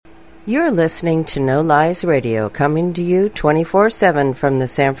You're listening to No Lies Radio, coming to you 24/7 from the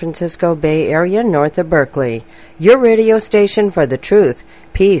San Francisco Bay Area north of Berkeley. Your radio station for the truth,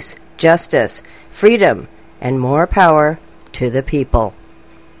 peace, justice, freedom, and more power to the people.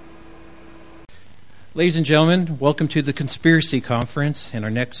 Ladies and gentlemen, welcome to the Conspiracy Conference, and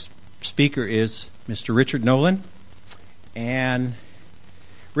our next speaker is Mr. Richard Nolan. And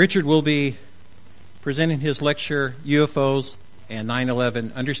Richard will be presenting his lecture, UFOs and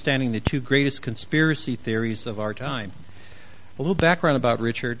 9/11, Understanding the Two Greatest Conspiracy Theories of Our Time. A little background about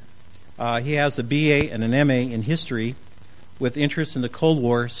Richard. He has a BA and an MA in history with interest in the Cold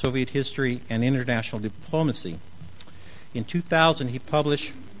War, Soviet history, and international diplomacy. In 2000, he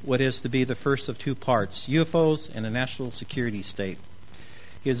published what is to be the first of two parts, UFOs and a National Security State.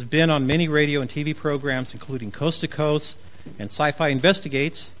 He has been on many radio and TV programs, including Coast to Coast and Sci-Fi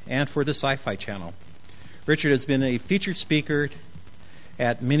Investigates, and for the Sci-Fi Channel. Richard has been a featured speaker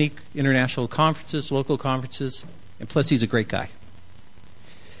at many international conferences, local conferences, and plus he's a great guy.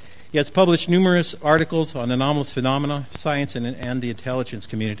 He has published numerous articles on anomalous phenomena, science, and the intelligence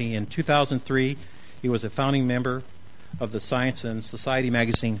community. In 2003, he was a founding member of the Science and Society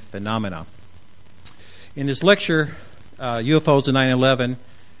magazine Phenomena. In his lecture, UFOs and 9/11,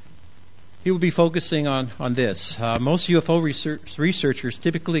 he will be focusing on this. Most UFO researchers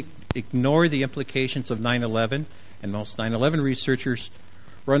typically ignore the implications of 9/11, and most 9/11 researchers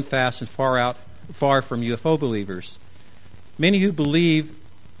run fast and far from UFO believers. Many who believe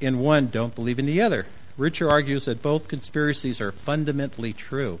in one don't believe in the other. Richard argues that both conspiracies are fundamentally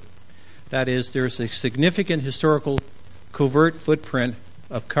true. That is, there is a significant historical covert footprint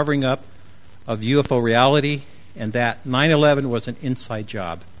of covering up of UFO reality, and that 9/11 was an inside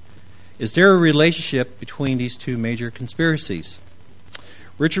job. Is there a relationship between these two major conspiracies?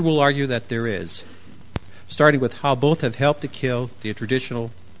 Richard will argue that there is, starting with how both have helped to kill the traditional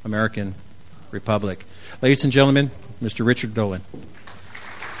American republic. Ladies and gentlemen, Mr. Richard Dolan.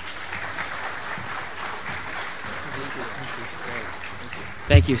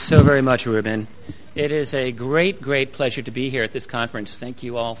 Thank you so very much, Ruben. It is a great, great pleasure to be here at this conference. Thank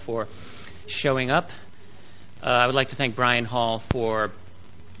you all for showing up. I would like to thank Brian Hall for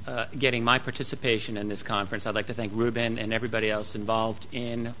getting my participation in this conference. I'd like to thank Ruben and everybody else involved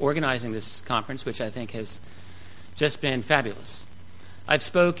in organizing this conference, which I think has just been fabulous. I've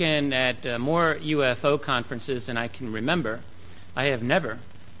spoken at more UFO conferences than I can remember. I have never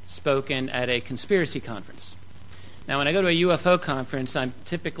spoken at a conspiracy conference. Now, when I go to a UFO conference, I'm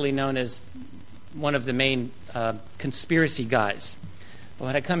typically known as one of the main conspiracy guys. But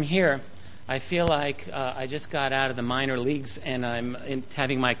when I come here, I feel like I just got out of the minor leagues and I'm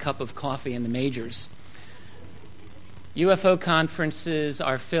having my cup of coffee in the majors. UFO conferences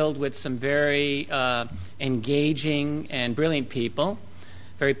are filled with some very engaging and brilliant people,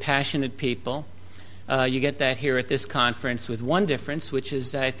 very passionate people. You get that here at this conference with one difference, which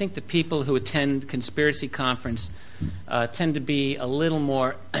is I think the people who attend conspiracy conference tend to be a little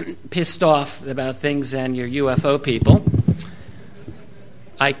more pissed off about things than your UFO people.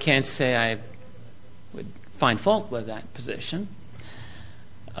 I can't say I would find fault with that position.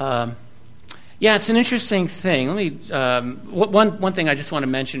 Yeah, it's an interesting thing. Let me one thing I just want to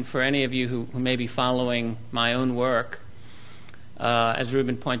mention for any of you who may be following my own work. As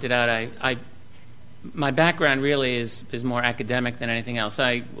Ruben pointed out, my background really is more academic than anything else.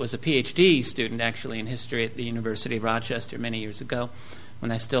 I was a PhD student actually in history at the University of Rochester many years ago, when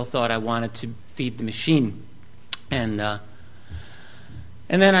I still thought I wanted to feed the machine, and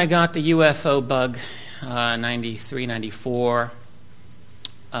then I got the UFO bug, 93, 94.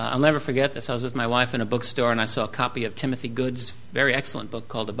 I'll never forget this. I was with my wife in a bookstore, and I saw a copy of Timothy Good's very excellent book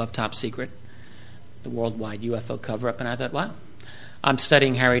called Above Top Secret, the worldwide UFO cover-up, and I thought, wow. I'm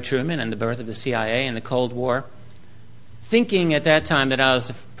studying Harry Truman and the birth of the CIA and the Cold War, thinking at that time that I was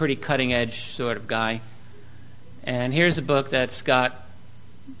a pretty cutting-edge sort of guy. And here's a book that's got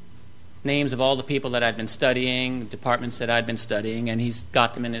names of all the people that I'd been studying, departments that I'd been studying, and he's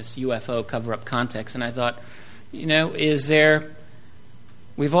got them in this UFO cover-up context. And I thought,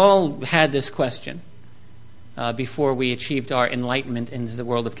 we've all had this question before we achieved our enlightenment into the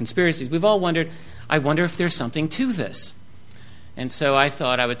world of conspiracies. We've all wondered, I wonder if there's something to this. And so I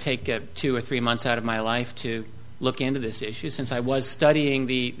thought I would take 2 or 3 months out of my life to look into this issue, since I was studying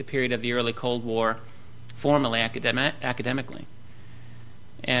the period of the early Cold War formally, academically.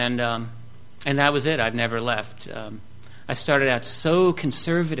 And that was it. I've never left. I started out so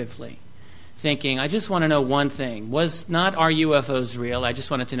conservatively, thinking, I just want to know one thing. Are UFOs real? I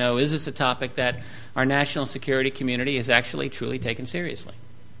just wanted to know, is this a topic that our national security community has actually truly taken seriously?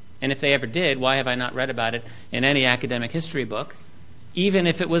 And if they ever did, why have I not read about it in any academic history book? even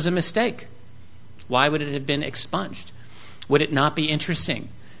if it was a mistake? Why would it have been expunged? Would it not be interesting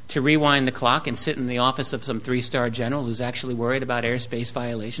to rewind the clock and sit in the office of some 3-star general who's actually worried about airspace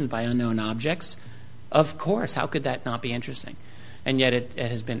violations by unknown objects? Of course. How could that not be interesting? And yet it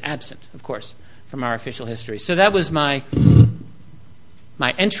has been absent, of course, from our official history. So that was my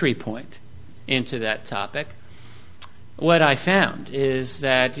entry point into that topic. What I found is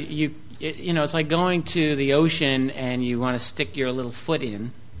that it's like going to the ocean and you want to stick your little foot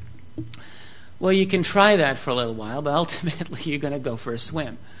in. Well, you can try that for a little while, but ultimately you're going to go for a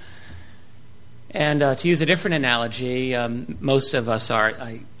swim. And to use a different analogy, most of us are,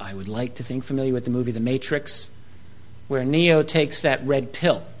 I would like to think, familiar with the movie The Matrix, where Neo takes that red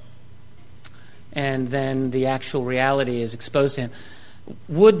pill and then the actual reality is exposed to him.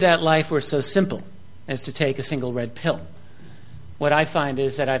 Would that life were so simple as to take a single red pill? What I find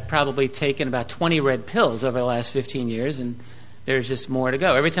is that I've probably taken about 20 red pills over the last 15 years, and there's just more to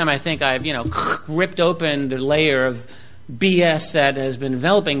go. Every time I think I've, ripped open the layer of BS that has been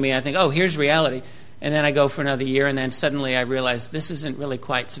enveloping me, I think, oh, here's reality. And then I go for another year, and then suddenly I realize this isn't really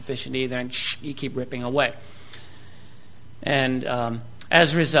quite sufficient either, and you keep ripping away. And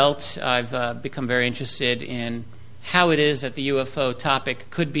as a result, I've become very interested in how it is that the UFO topic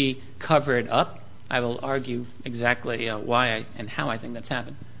could be covered up. I will argue exactly why and how I think that's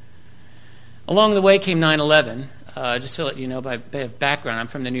happened. Along the way came 9/11. Just to let you know, by way of background, I'm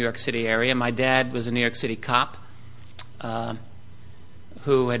from the New York City area. My dad was a New York City cop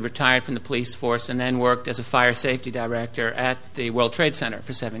who had retired from the police force and then worked as a fire safety director at the World Trade Center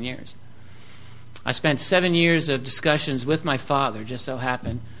for 7 years. I spent 7 years of discussions with my father, just so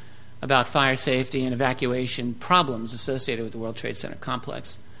happened, about fire safety and evacuation problems associated with the World Trade Center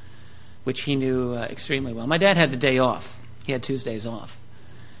complex, which he knew extremely well. My dad had the day off. He had Tuesdays off.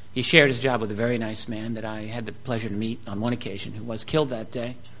 He shared his job with a very nice man that I had the pleasure to meet on one occasion who was killed that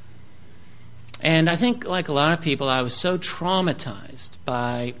day. And I think, like a lot of people, I was so traumatized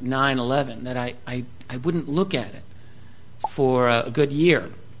by 9/11 that I wouldn't look at it for a good year.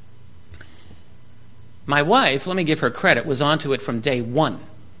 My wife, let me give her credit, was onto it from day one.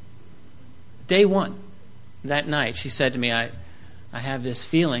 Day one. That night, she said to me, I have this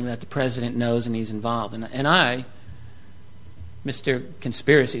feeling that the president knows and he's involved. And I, Mr.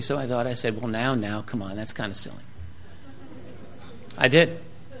 Conspiracy, so I said, well, now, come on, that's kind of silly. I did.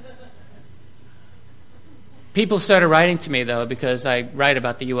 People started writing to me, though, because I write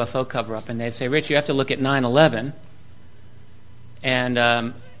about the UFO cover-up, and they'd say, Rich, you have to look at 9/11.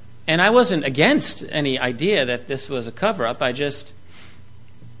 And I wasn't against any idea that this was a cover-up. I just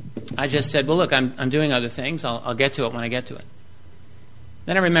said, well, look, I'm doing other things. I'll get to it when I get to it.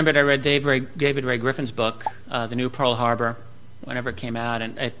 Then I remembered I read David Ray Griffin's book, The New Pearl Harbor, whenever it came out,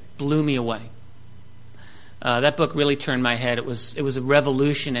 and it blew me away. That book really turned my head. It was a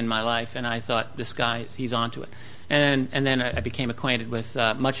revolution in my life, and I thought, this guy, he's onto it. And then I became acquainted with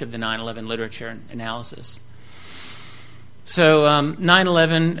much of the 9/11 literature and analysis. So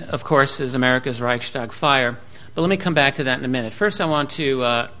 9/11, of course, is America's Reichstag fire. But let me come back to that in a minute. First, I want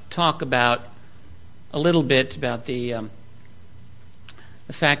to talk about a little bit about the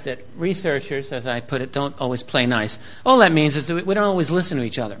fact that researchers, as I put it, don't always play nice. All that means is that we don't always listen to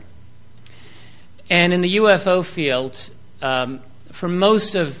each other. And in the UFO field, for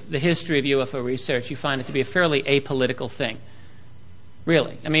most of the history of UFO research, you find it to be a fairly apolitical thing.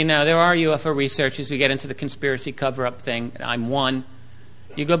 Really. I mean, now, there are UFO researchers who get into the conspiracy cover-up thing. I'm one.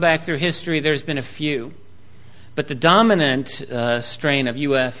 You go back through history, there's been a few. But the dominant strain of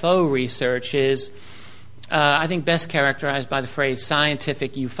UFO research is, I think, best characterized by the phrase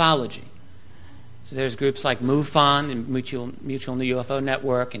scientific ufology. So there's groups like MUFON and Mutual UFO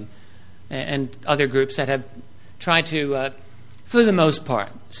Network and other groups that have tried to, for the most part,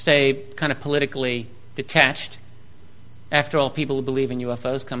 stay kind of politically detached. After all, people who believe in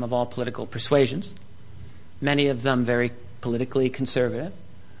UFOs come of all political persuasions, many of them very politically conservative.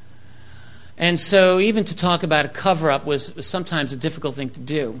 And so even to talk about a cover-up was sometimes a difficult thing to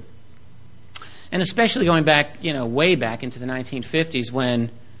do. And especially going back, way back into the 1950s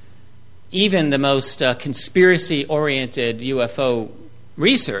when even the most conspiracy-oriented UFO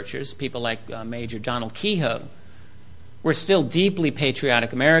researchers, people like Major Donald Kehoe, were still deeply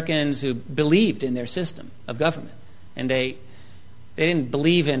patriotic Americans who believed in their system of government. And they didn't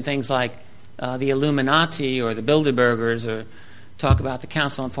believe in things like the Illuminati or the Bilderbergers or talk about the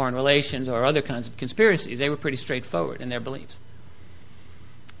Council on Foreign Relations or other kinds of conspiracies. They were pretty straightforward in their beliefs.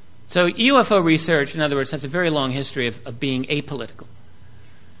 So UFO research, in other words, has a very long history of being apolitical.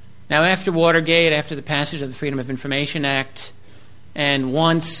 Now, after Watergate, after the passage of the Freedom of Information Act, and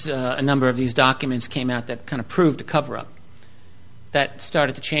once a number of these documents came out that kind of proved a cover-up, that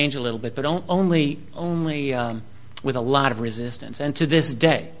started to change a little bit, but only with a lot of resistance. And to this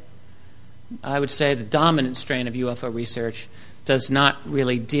day, I would say the dominant strain of UFO research does not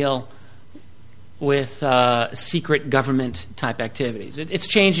really deal with secret government-type activities. It's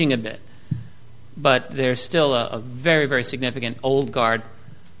changing a bit, but there's still a very, very significant old guard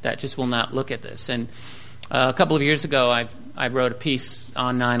that just will not look at this. And a couple of years ago, I wrote a piece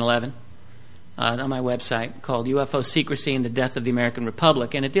on 9/11 on my website called UFO Secrecy and the Death of the American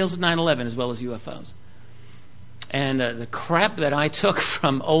Republic, and it deals with 9/11 as well as UFOs. And the crap that I took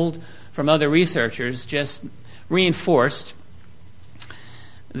from other researchers just reinforced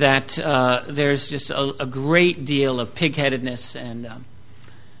that there's just a great deal of pig-headedness and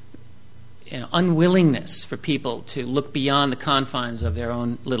unwillingness for people to look beyond the confines of their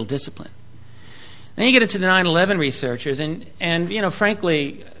own little discipline. Then you get into the 9/11 researchers, and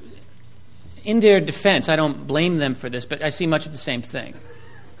frankly, in their defense, I don't blame them for this, but I see much of the same thing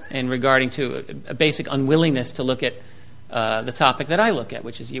in regarding to a basic unwillingness to look at the topic that I look at,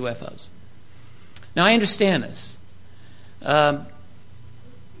 which is UFOs. Now, I understand this.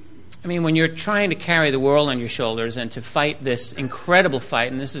 When you're trying to carry the world on your shoulders and to fight this incredible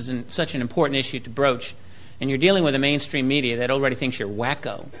fight, and this is such an important issue to broach, and you're dealing with a mainstream media that already thinks you're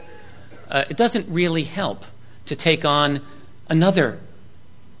wacko, it doesn't really help to take on another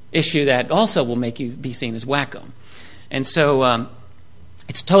issue that also will make you be seen as wacko. And so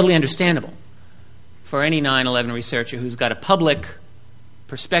it's totally understandable for any 9/11 researcher who's got a public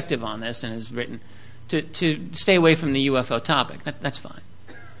perspective on this and has written to stay away from the UFO topic. That's fine.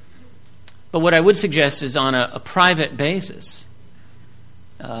 But what I would suggest is on a private basis,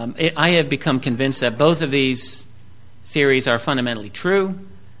 I have become convinced that both of these theories are fundamentally true.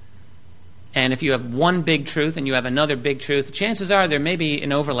 And if you have one big truth and you have another big truth, chances are there may be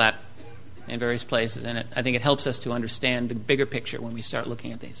an overlap in various places. And I think it helps us to understand the bigger picture when we start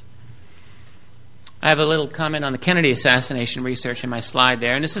looking at these. I have a little comment on the Kennedy assassination research in my slide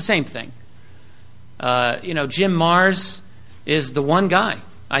there, and it's the same thing. Jim Marrs is the one guy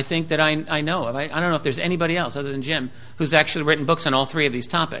I think that I know of. I don't know if there's anybody else other than Jim who's actually written books on all three of these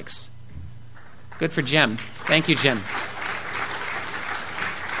topics. Good for Jim. Thank you, Jim.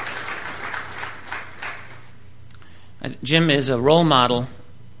 Jim is a role model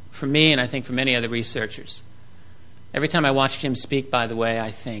for me and I think for many other researchers. Every time I watch Jim speak, by the way,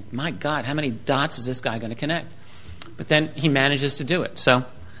 I think, my God, how many dots is this guy going to connect? But then he manages to do it. So,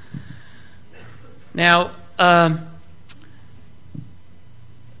 now,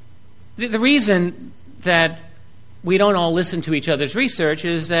 the reason that we don't all listen to each other's research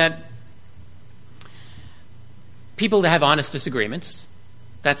is that people have honest disagreements.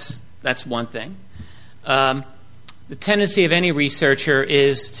 That's one thing. The tendency of any researcher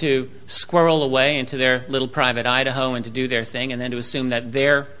is to squirrel away into their little private Idaho and to do their thing, and then to assume that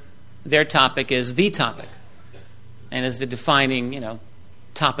their topic is the topic and is the defining,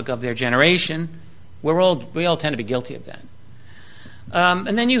 topic of their generation. We all tend to be guilty of that.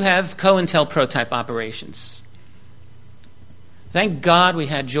 And then you have COINTELPRO type operations. Thank God we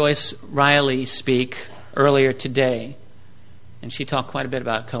had Joyce Riley speak earlier today, and she talked quite a bit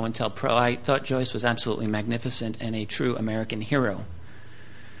about COINTELPRO. I thought Joyce was absolutely magnificent and a true American hero.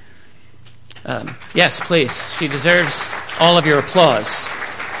 Yes, please. She deserves all of your applause.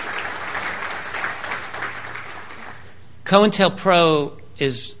 COINTELPRO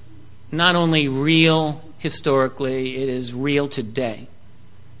is not only real historically, it is real today.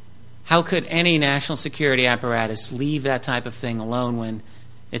 How could any national security apparatus leave that type of thing alone when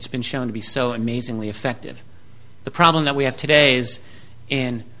it's been shown to be so amazingly effective? The problem that we have today is,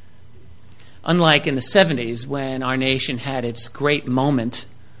 unlike in the 70s when our nation had its great moment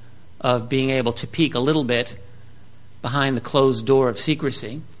of being able to peek a little bit behind the closed door of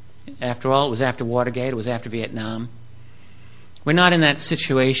secrecy. After all, it was after Watergate, it was after Vietnam. We're not in that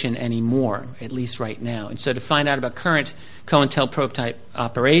situation anymore, at least right now. And so to find out about current COINTELPRO type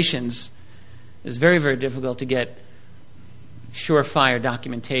operations is very, very difficult to get surefire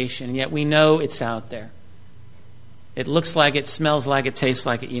documentation, and yet we know it's out there. It looks like it, smells like it, tastes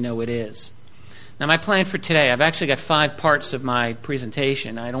like it, it is. Now, my plan for today, I've actually got 5 parts of my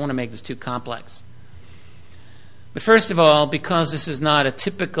presentation. I don't want to make this too complex. But first of all, because this is not a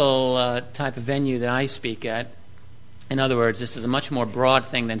typical type of venue that I speak at, in other words, this is a much more broad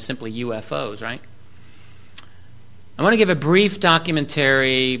thing than simply UFOs, right? I want to give a brief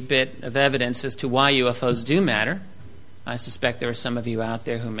documentary bit of evidence as to why UFOs do matter. I suspect there are some of you out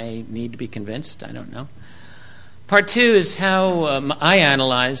there who may need to be convinced. I don't know. Part 2 is how I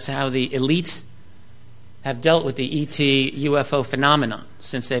analyze how the elite have dealt with the ET UFO phenomenon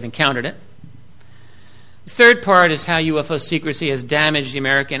since they've encountered it. The The third part is how UFO secrecy has damaged the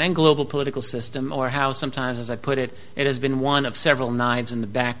American and global political system, or how sometimes, as I put it, it has been one of several knives in the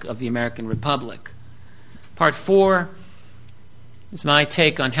back of the American Republic. Part 4 is my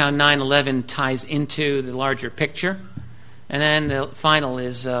take on how 9/11 ties into the larger picture. And then the final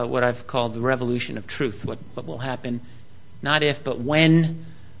is what I've called the revolution of truth, what will happen, not if, but when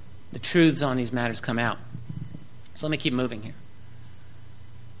the truths on these matters come out. So let me keep moving here.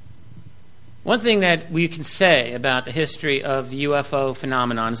 One thing that we can say about the history of the UFO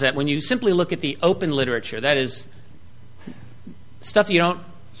phenomenon is that when you simply look at the open literature, that is stuff you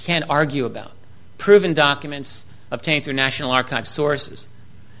can't argue about, proven documents obtained through National Archives sources,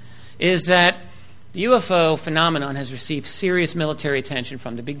 is that the UFO phenomenon has received serious military attention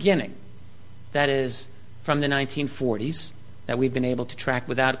from the beginning. That is, from the 1940s, that we've been able to track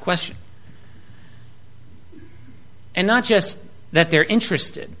without question. And not just that they're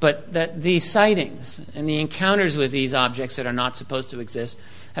interested, but that these sightings and the encounters with these objects that are not supposed to exist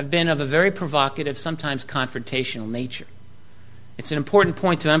have been of a very provocative, sometimes confrontational nature. It's an important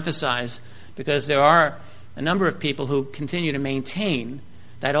point to emphasize because there are a number of people who continue to maintain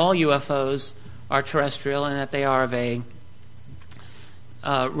that all UFOs are terrestrial and that they are of a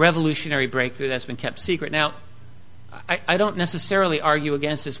revolutionary breakthrough that's been kept secret. Now, I don't necessarily argue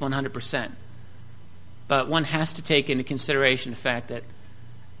against this 100%. But one has to take into consideration the fact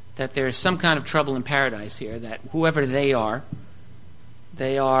that there is some kind of trouble in paradise here, that whoever they are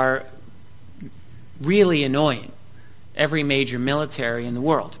really annoying every major military in the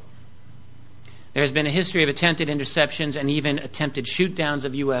world. There has been a history of attempted interceptions and even attempted shoot-downs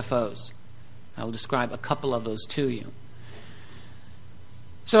of UFOs. I will describe a couple of those to you.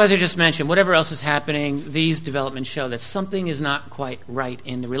 So as I just mentioned, whatever else is happening, these developments show that something is not quite right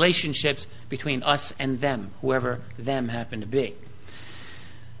in the relationships between us and them, whoever them happen to be.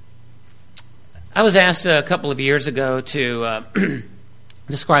 I was asked a couple of years ago to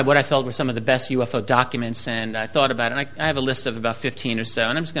describe what I felt were some of the best UFO documents, and I thought about it. And I have a list of about 15 or so,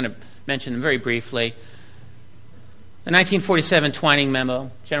 and I'm just going to mention them very briefly. The 1947 Twining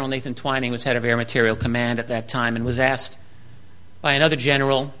memo. General Nathan Twining was head of Air Materiel Command at that time and was asked by another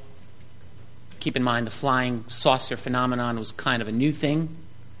general. Keep in mind the flying saucer phenomenon was kind of a new thing,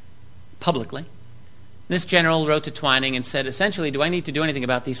 publicly. This general wrote to Twining and said, essentially, do I need to do anything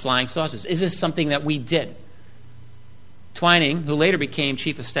about these flying saucers? Is this something that we did? Twining, who later became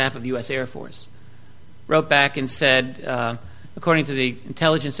Chief of Staff of the U.S. Air Force, wrote back and said, according to the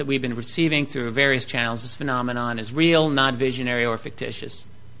intelligence that we've been receiving through various channels, this phenomenon is real, not visionary or fictitious.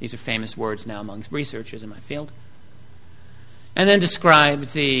 These are famous words now amongst researchers in my field. And then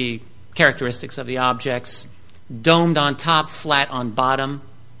described the characteristics of the objects: domed on top, flat on bottom,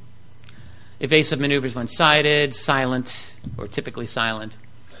 evasive maneuvers when sighted, silent, or typically silent,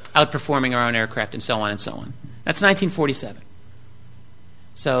 outperforming our own aircraft, and so on and so on. That's 1947.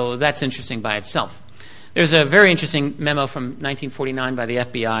 So that's interesting by itself. There's a very interesting memo from 1949 by the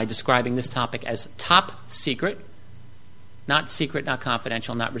FBI describing this topic as top secret, not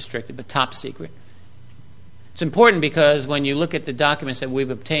confidential, not restricted, but top secret. It's important because when you look at the documents that we've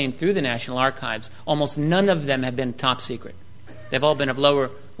obtained through the National Archives, almost none of them have been top secret. They've all been of lower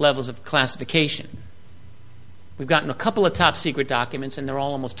levels of classification. We've gotten a couple of top secret documents, and they're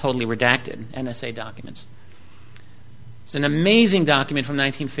all almost totally redacted, NSA documents. It's an amazing document from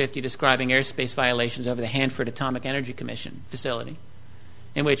 1950 describing airspace violations over the Hanford Atomic Energy Commission facility,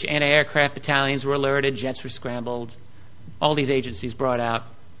 in which anti-aircraft battalions were alerted, jets were scrambled, all these agencies brought out.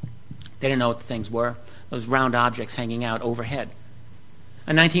 They didn't know what the things were, those round objects hanging out overhead.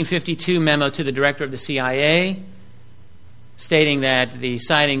 A 1952 memo to the director of the CIA stating that the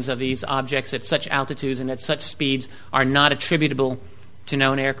sightings of these objects at such altitudes and at such speeds are not attributable to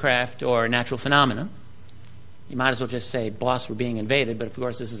known aircraft or natural phenomena. You might as well just say, boss, we're being invaded, but of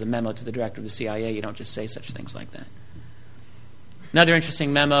course this is a memo to the director of the CIA. You don't just say such things like that. Another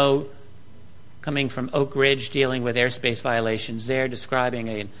interesting memo coming from Oak Ridge dealing with airspace violations there, describing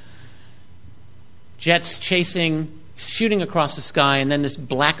a jets shooting across the sky, and then this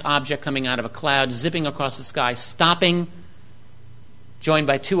black object coming out of a cloud, zipping across the sky, stopping, joined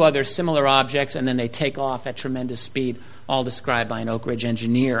by two other similar objects, and then they take off at tremendous speed, all described by an Oak Ridge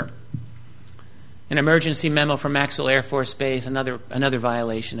engineer. An emergency memo from Maxwell Air Force Base, another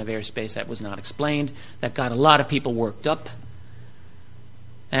violation of airspace that was not explained, that got a lot of people worked up.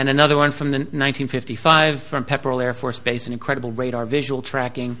 And another one from 1955 from Pepperell Air Force Base, an incredible radar visual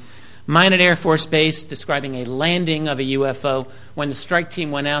tracking. Minot Air Force Base describing a landing of a UFO. When the strike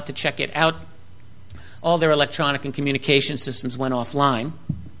team went out to check it out, all their electronic and communication systems went offline.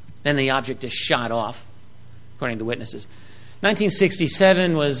 Then the object is shot off, according to witnesses.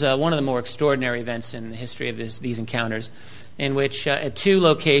 1967 was one of the more extraordinary events in the history of these encounters, in which at two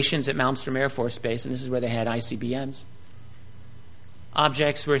locations at Malmstrom Air Force Base, and this is where they had ICBMs,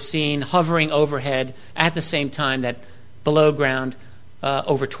 objects were seen hovering overhead at the same time that below ground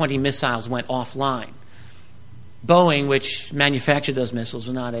over 20 missiles went offline. Boeing, which manufactured those missiles,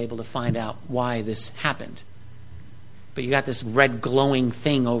 was not able to find out why this happened. But you got this red glowing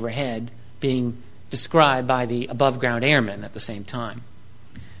thing overhead being described by the above-ground airmen at the same time.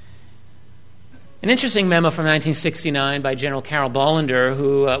 An interesting memo from 1969 by General Carol Bollender,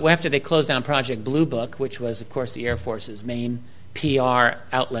 who, after they closed down Project Blue Book, which was, of course, the Air Force's main PR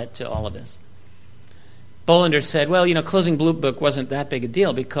outlet to all of this, Bollender said, well, closing Blue Book wasn't that big a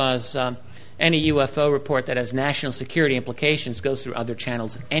deal because any UFO report that has national security implications goes through other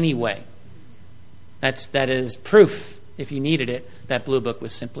channels anyway. That is proof, if you needed it, that Blue Book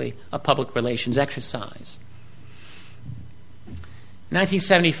was simply a public relations exercise. In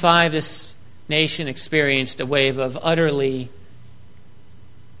 1975, this nation experienced a wave of utterly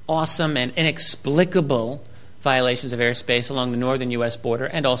awesome and inexplicable violations of airspace along the northern U.S. border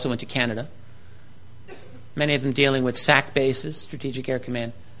and also into Canada. Many of them dealing with SAC bases, Strategic Air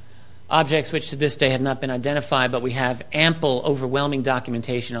Command, objects which to this day have not been identified, but we have ample, overwhelming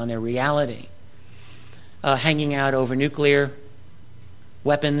documentation on their reality. Hanging out over nuclear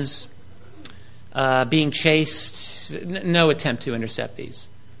weapons, being chased, no attempt to intercept these.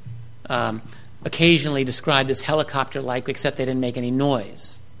 Occasionally described as helicopter-like, except they didn't make any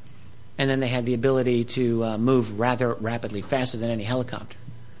noise. And then they had the ability to move rather rapidly, faster than any helicopter.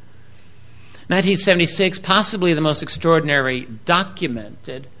 1976, possibly the most extraordinary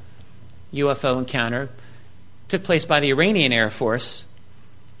documented UFO encounter, took place by the Iranian Air Force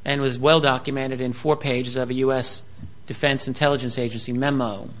and was well documented in 4 pages of a U.S. Defense Intelligence Agency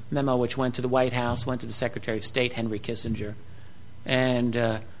memo which went to the White House, went to the Secretary of State, Henry Kissinger,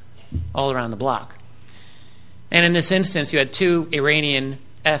 and all around the block. And in this instance, you had 2 Iranian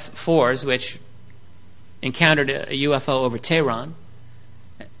F-4s which encountered a UFO over Tehran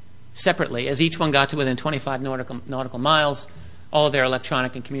separately. As each one got to within 25 nautical miles, all of their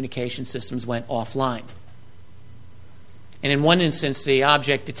electronic and communication systems went offline. And in one instance, the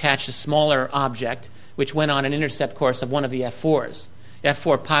object detached a smaller object, which went on an intercept course of one of the F-4s. The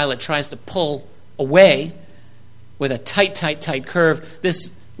F-4 pilot tries to pull away with a tight curve.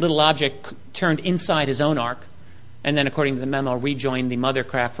 This little object turned inside his own arc, and then, according to the memo, rejoined the mother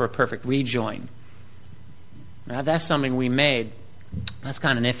craft for a perfect rejoin. Now, that's something we made. That's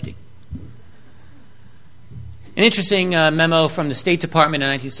kind of nifty. An interesting memo from the State Department in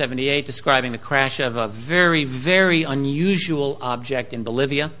 1978 describing the crash of a very, very unusual object in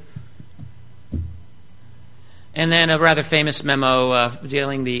Bolivia. And then a rather famous memo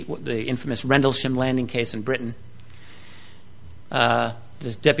dealing the infamous Rendlesham landing case in Britain.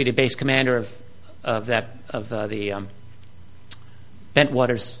 This deputy base commander of the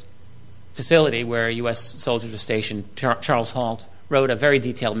Bentwaters facility where U.S. soldiers were stationed, Charles Halt, wrote a very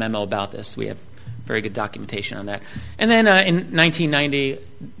detailed memo about this. We have very good documentation on that. And then in 1990,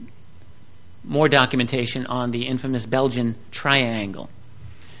 more documentation on the infamous Belgian Triangle.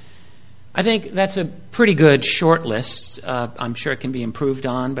 I think that's a pretty good short list. I'm sure it can be improved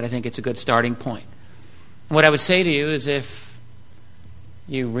on, but I think it's a good starting point. What I would say to you is if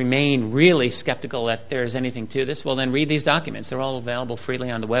you remain really skeptical that there's anything to this, well, then read these documents. They're all available freely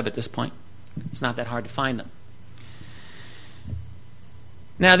on the web at this point. It's not that hard to find them.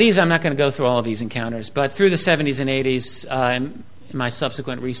 Now, I'm not going to go through all of these encounters, but through the 70s and 80s, in my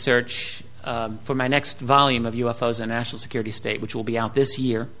subsequent research for my next volume of UFOs in a National Security State, which will be out this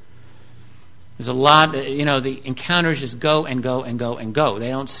year, there's a lot, the encounters just go and go and go and go. They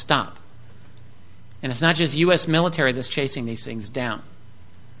don't stop. And it's not just U.S. military that's chasing these things down.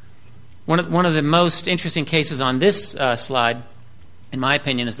 One of the most interesting cases on this slide, in my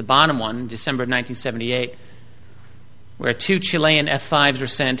opinion, is the bottom one, December of 1978, where 2 Chilean F-5s were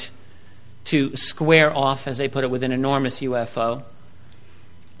sent to square off, as they put it, with an enormous UFO.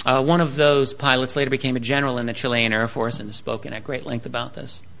 One of those pilots later became a general in the Chilean Air Force and has spoken at great length about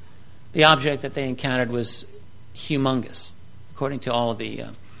this. The object that they encountered was humongous, according to all of the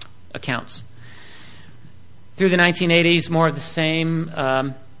accounts. Through the 1980s, more of the same.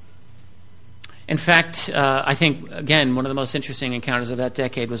 In fact, I think, again, one of the most interesting encounters of that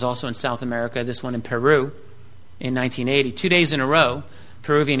decade was also in South America, this one in Peru in 1980. 2 days in a row,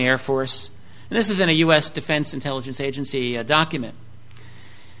 Peruvian Air Force, and this is in a U.S. Defense Intelligence Agency document.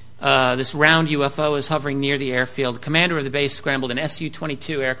 This round UFO is hovering near the airfield. The commander of the base scrambled an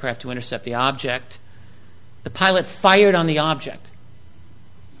Su-22 aircraft to intercept the object. The pilot fired on the object.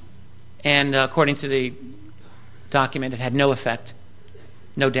 And according to the documented, had no effect,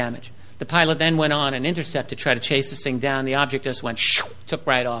 no damage. The pilot then went on an intercept to try to chase this thing down. The object just went, took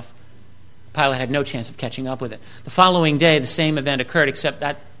right off. The pilot had no chance of catching up with it. The following day, the same event occurred, except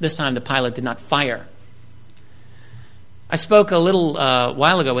that this time the pilot did not fire. I spoke a little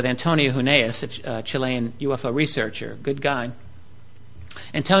while ago with Antonio Huneeus, a Chilean UFO researcher, good guy.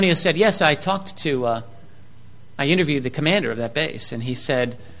 Antonio said, yes, I interviewed the commander of that base, and he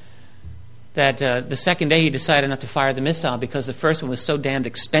said that the second day he decided not to fire the missile because the first one was so damned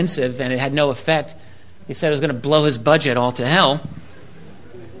expensive and it had no effect. He said it was going to blow his budget all to hell.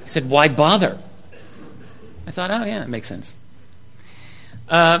 He said, why bother? I thought, oh, yeah, that makes sense.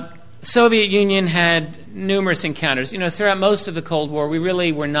 Soviet Union had numerous encounters. Throughout most of the Cold War, we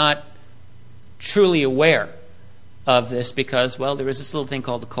really were not truly aware of this because, well, there was this little thing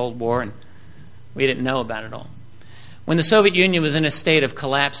called the Cold War, and we didn't know about it all. When the Soviet Union was in a state of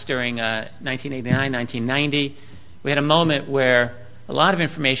collapse during 1989, 1990, we had a moment where a lot of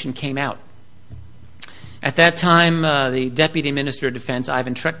information came out. At that time, the Deputy Minister of Defense,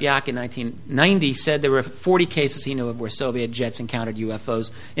 Ivan Tretyak, in 1990, said there were 40 cases he knew of where Soviet jets encountered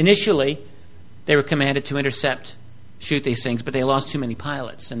UFOs. Initially, they were commanded to intercept, shoot these things, but they lost too many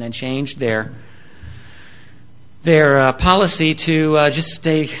pilots and then changed their policy to just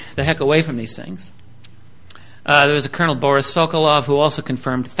stay the heck away from these things. There was a Colonel Boris Sokolov who also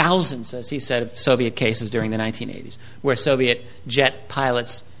confirmed thousands, as he said, of Soviet cases during the 1980s where Soviet jet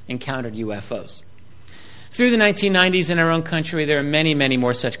pilots encountered UFOs. Through the 1990s in our own country, there are many, many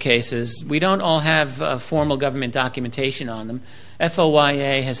more such cases. We don't all have formal government documentation on them.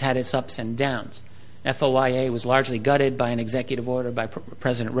 FOIA has had its ups and downs. FOIA was largely gutted by an executive order by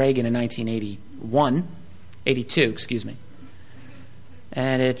President Reagan in 1982,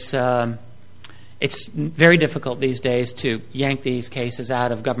 And it's very difficult these days to yank these cases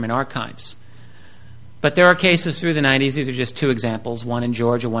out of government archives. But there are cases through the 90s, these are just two examples, one in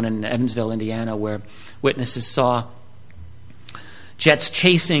Georgia, one in Evansville, Indiana, where witnesses saw jets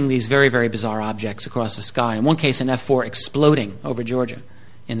chasing these very, very bizarre objects across the sky. In one case, an F-4 exploding over Georgia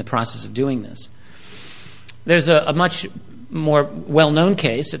in the process of doing this. There's a much more well-known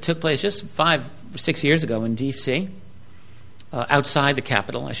case that took place just 5 or 6 years ago in D.C., outside the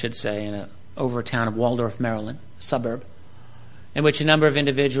capital, I should say, over a town of Waldorf, Maryland, a suburb, in which a number of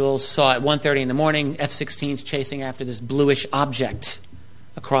individuals saw at 1:30 in the morning F-16s chasing after this bluish object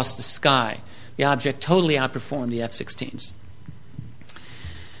across the sky. The object totally outperformed the F-16s.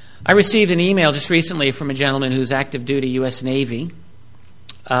 I received an email just recently from a gentleman who's active duty U.S. Navy.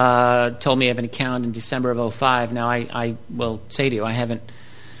 Told me of an account in December of 2005. Now, I will say to you, I haven't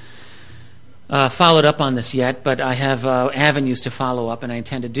followed up on this yet, but I have avenues to follow up, and I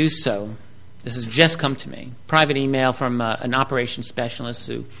intend to do so. This has just come to me. Private email from an operations specialist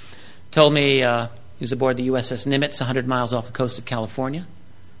who told me he was aboard the USS Nimitz 100 miles off the coast of California.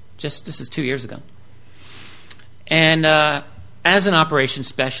 This is 2 years ago. And as an operations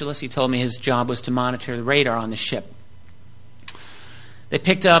specialist, he told me his job was to monitor the radar on the ship. They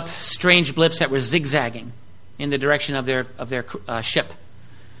picked up strange blips that were zigzagging in the direction of their ship.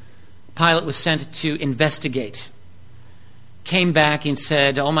 The pilot was sent to investigate. Came back and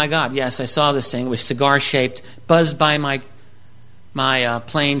said, oh my God, yes, I saw this thing. It was cigar-shaped, buzzed by my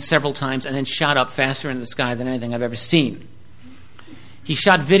plane several times, and then shot up faster into the sky than anything I've ever seen. He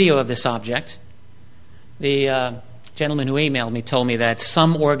shot video of this object. The gentleman who emailed me told me that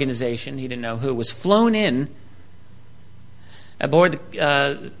some organization, he didn't know who, was flown in aboard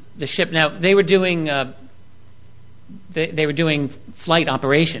the ship. Now, they were doing flight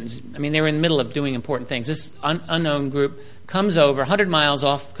operations. I mean, they were in the middle of doing important things. This unknown group comes over 100 miles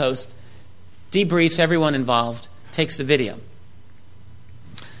off the coast, debriefs everyone involved, takes the video.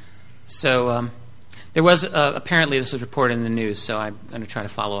 So there was, apparently this was reported in the news, so I'm going to try to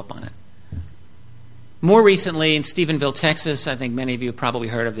follow up on it. More recently, in Stephenville, Texas, I think many of you have probably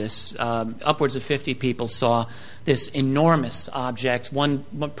heard of this, upwards of 50 people saw this enormous object. One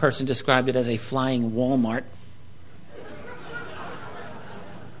person described it as a flying Walmart.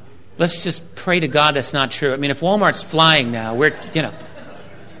 Let's just pray to God that's not true. I mean, if Walmart's flying now, we're,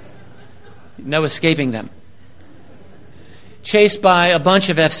 no escaping them. Chased by a bunch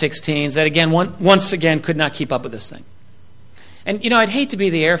of F-16s that, again, once again, could not keep up with this thing. And, I'd hate to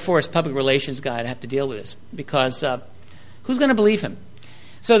be the Air Force public relations guy to have to deal with this, because who's going to believe him?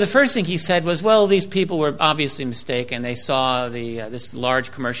 So the first thing he said was, well, these people were obviously mistaken. They saw this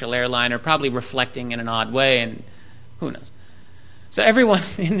large commercial airliner probably reflecting in an odd way, and who knows. So everyone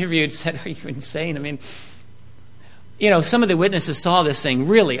interviewed said, are you insane? I mean, some of the witnesses saw this thing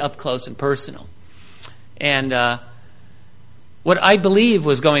really up close and personal. And what I believe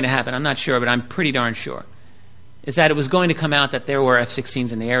was going to happen, I'm not sure, but I'm pretty darn sure, is that it was going to come out that there were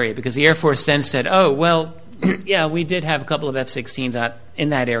F-16s in the area, because the Air Force then said, oh, well, yeah, we did have a couple of F-16s out in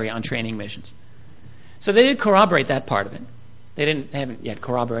that area on training missions. So they did corroborate that part of it. They haven't yet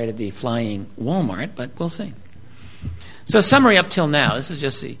corroborated the flying Walmart, but we'll see. So summary up till now. This is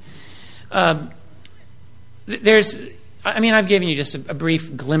just the... I've given you just a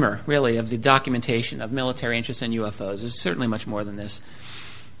brief glimmer, really, of the documentation of military interest in UFOs. There's certainly much more than this.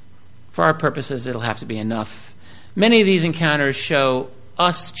 For our purposes, it'll have to be enough. Many of these encounters show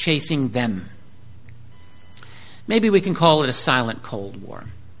us chasing them. Maybe we can call it a silent Cold War.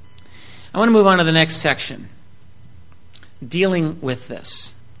 I want to move on to the next section, dealing with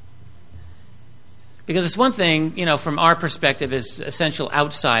this. Because it's one thing, from our perspective as essential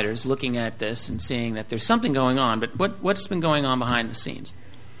outsiders looking at this and seeing that there's something going on, but what's been going on behind the scenes?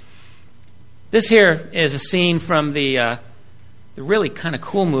 This here is a scene from the really kind of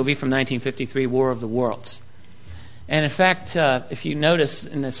cool movie from 1953, War of the Worlds. And in fact, if you notice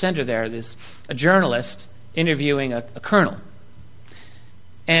in the center there's a journalist interviewing a colonel.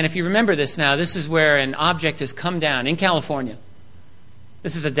 And if you remember this now, this is where an object has come down in California.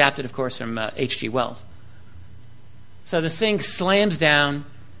 This is adapted, of course, from H.G. Wells. So this thing slams down,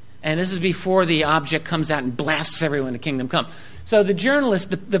 and this is before the object comes out and blasts everyone to Kingdom Come. So the journalist,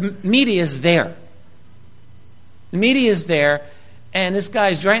 the media is there. The media is there, and this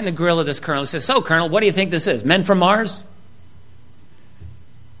guy's right in the grill of this colonel. He says, so, Colonel, what do you think this is? Men from Mars?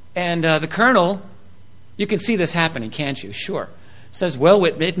 And the colonel, you can see this happening, can't you? Sure. Says, well,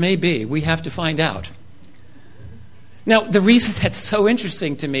 it may be. We have to find out. Now, the reason that's so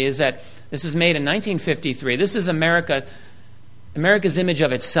interesting to me is that this is made in 1953. This is America's image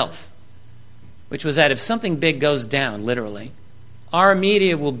of itself, which was that if something big goes down, literally, our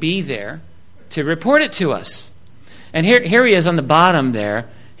media will be there to report it to us. And here he is on the bottom there.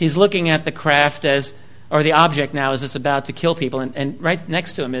 He's looking at the craft or the object now as it's about to kill people. And right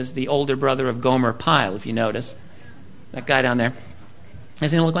next to him is the older brother of Gomer Pyle, if you notice. That guy down there.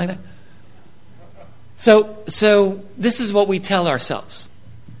 Doesn't he look like that? So this is what we tell ourselves,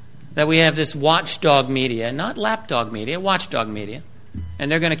 that we have this watchdog media, not lapdog media, watchdog media,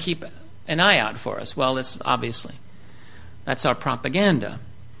 and they're going to keep an eye out for us. Well, that's our propaganda.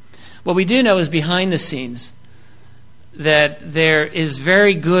 What we do know is behind the scenes that there is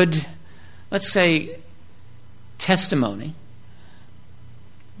very good, let's say, testimony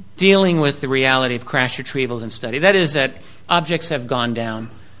dealing with the reality of crash retrievals and study. That is that objects have gone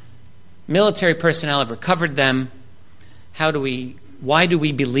down. Military personnel have recovered them. Why do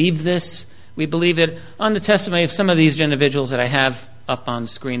we believe this? We believe it on the testimony of some of these individuals that I have up on the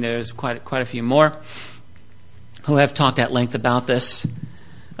screen. There's quite a few more who have talked at length about this.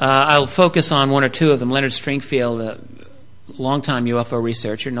 I'll focus on one or two of them. Leonard Stringfield, a longtime UFO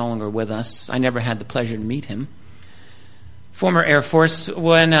researcher, no longer with us. I never had the pleasure to meet him. Former Air Force,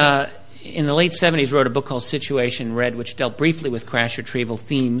 when in the late 70s wrote a book called Situation Red, which dealt briefly with crash retrieval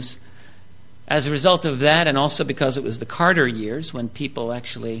themes. As a result of that, and also because it was the Carter years when people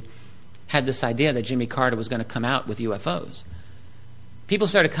actually had this idea that Jimmy Carter was going to come out with UFOs, people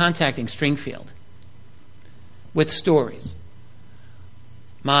started contacting Stringfield with stories.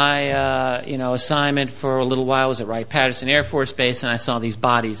 My assignment for a little while was at Wright-Patterson Air Force Base, and I saw these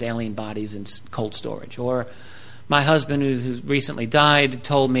bodies, alien bodies, in cold storage. Or my husband, who recently died,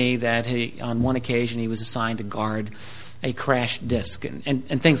 told me that on one occasion he was assigned to guard a crashed disc,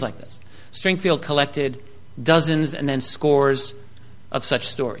 and things like this. Stringfield collected dozens and then scores of such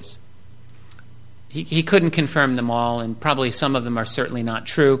stories. He couldn't confirm them all, and probably some of them are certainly not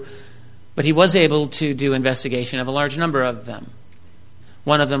true, but he was able to do investigation of a large number of them.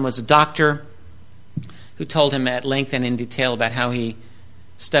 One of them was a doctor who told him at length and in detail about how he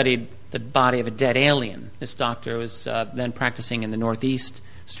studied the body of a dead alien. This doctor was then practicing in the Northeast.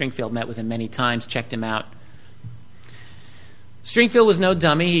 Stringfield met with him many times, checked him out. Stringfield was no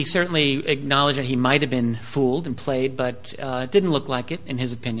dummy. He certainly acknowledged that he might have been fooled and played, but didn't look like it, in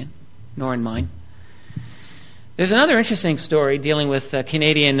his opinion, nor in mine. There's another interesting story dealing with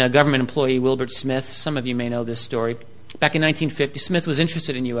Canadian government employee Wilbert Smith. Some of you may know this story. Back in 1950, Smith was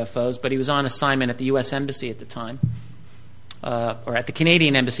interested in UFOs, but he was on assignment at the U.S. Embassy at the time, or at the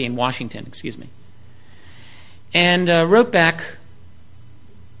Canadian Embassy in Washington, and wrote back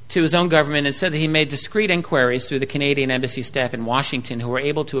to his own government and said that he made discreet inquiries through the Canadian Embassy staff in Washington who were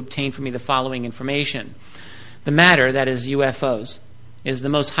able to obtain for me the following information. The matter, that is UFOs, is the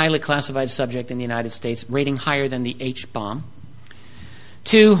most highly classified subject in the United States, rating higher than the H-bomb.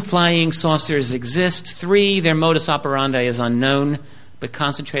 2, flying saucers exist. 3, their modus operandi is unknown, but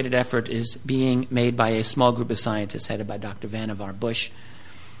concentrated effort is being made by a small group of scientists headed by Dr. Vannevar Bush.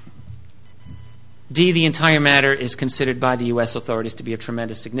 D, the entire matter is considered by the U.S. authorities to be of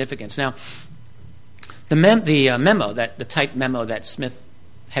tremendous significance. Now, the typed memo that Smith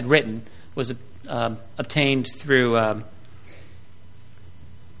had written was obtained through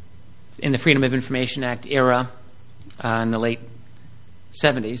in the Freedom of Information Act era in the late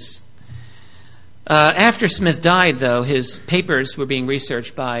 70s. After Smith died, though, his papers were being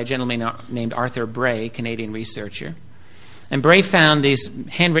researched by a gentleman named Arthur Bray, Canadian researcher. And Bray found these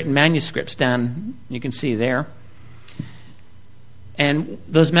handwritten manuscripts down, you can see there. And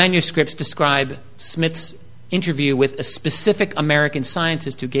those manuscripts describe Smith's interview with a specific American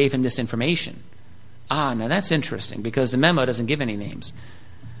scientist who gave him this information. Now that's interesting, because the memo doesn't give any names.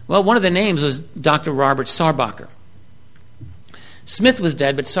 Well, one of the names was Dr. Robert Sarbacher. Smith was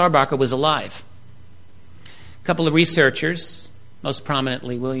dead, but Sarbacher was alive. A couple of researchers, most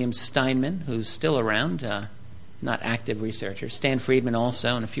prominently William Steinman, who's still around, not active researcher, Stan Friedman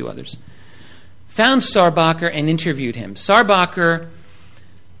also, and a few others, found Sarbacher and interviewed him. Sarbacher,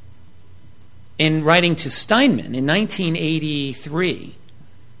 in writing to Steinman in 1983,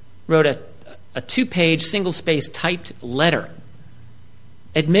 wrote a two-page, single-space typed letter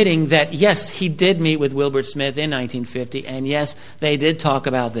admitting that, yes, he did meet with Wilbur Smith in 1950, and yes, they did talk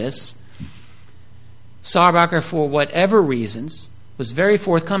about this. Sarbacher, for whatever reasons, was very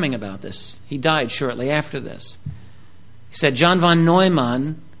forthcoming about this. He died shortly after this. He said John von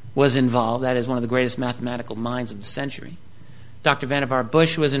Neumann was involved. That is one of the greatest mathematical minds of the century. Dr. Vannevar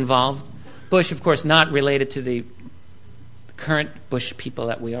Bush was involved. Bush, of course, not related to the current Bush people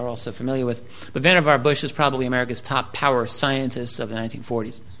that we are also familiar with. But Vannevar Bush is probably America's top power scientist of the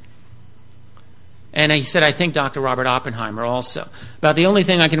 1940s. And he said, I think Dr. Robert Oppenheimer also. About the only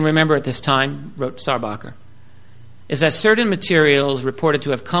thing I can remember at this time, wrote Sarbacher, is that certain materials reported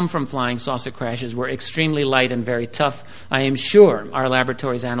to have come from flying saucer crashes were extremely light and very tough. I am sure our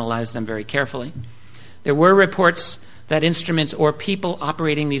laboratories analyzed them very carefully. There were reports that instruments or people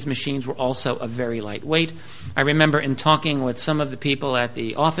operating these machines were also of very light weight. I remember in talking with some of the people at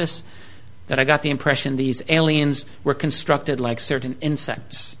the office that I got the impression these aliens were constructed like certain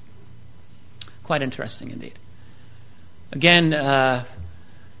insects. Quite interesting indeed. Again,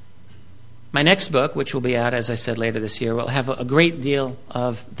 my next book, which will be out, as I said, later this year, will have a great deal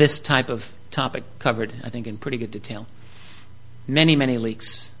of this type of topic covered, I think, in pretty good detail. Many, many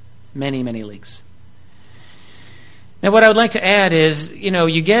leaks. Many, many leaks. Now, what I would like to add is,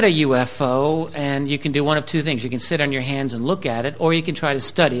 you get a UFO, and you can do one of two things. You can sit on your hands and look at it, or you can try to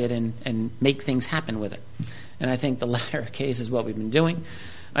study it and make things happen with it. And I think the latter case is what we've been doing.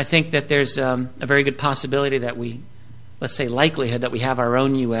 I think that there's a very good possibility that likelihood that we have our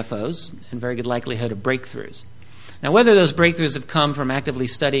own UFOs, and very good likelihood of breakthroughs. Now, whether those breakthroughs have come from actively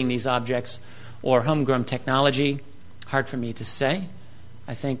studying these objects or homegrown technology, hard for me to say.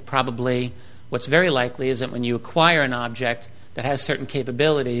 I think probably what's very likely is that when you acquire an object that has certain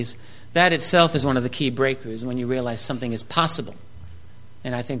capabilities, that itself is one of the key breakthroughs, when you realize something is possible.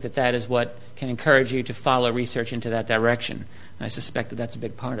 And I think that is what can encourage you to follow research into that direction. And I suspect that that's a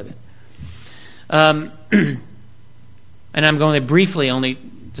big part of it. And I'm going to briefly only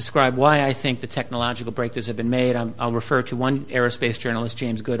describe why I think the technological breakthroughs have been made. I'll refer to one aerospace journalist,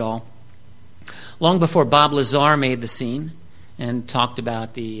 James Goodall. Long before Bob Lazar made the scene and talked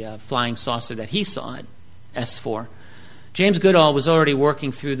about the flying saucer that he saw at S4, James Goodall was already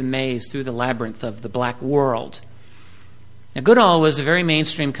working through the maze, through the labyrinth of the black world. Now, Goodall was a very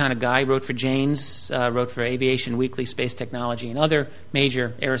mainstream kind of guy. Wrote for Janes, wrote for Aviation Weekly, Space Technology, and other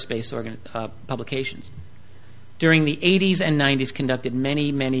major aerospace publications. During the 80s and 90s, conducted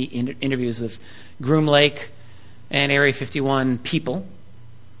many, many interviews with Groom Lake and Area 51 people.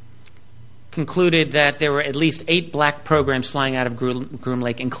 Concluded that there were at least 8 black programs flying out of Groom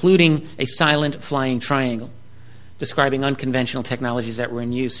Lake, including a silent flying triangle, describing unconventional technologies that were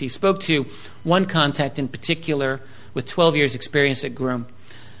in use. He spoke to one contact in particular with 12 years' experience at Groom.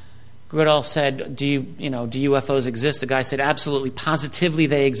 Goodall said, do UFOs exist? The guy said, absolutely, positively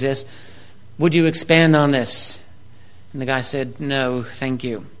they exist. Would you expand on this? And the guy said, no, thank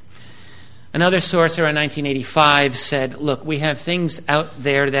you. Another source around 1985 said, look, we have things out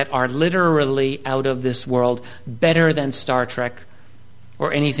there that are literally out of this world, better than Star Trek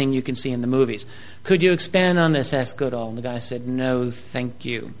or anything you can see in the movies. Could you expand on this? Asked Goodall. And the guy said, no, thank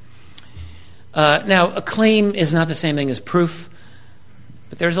you. Now, a claim is not the same thing as proof,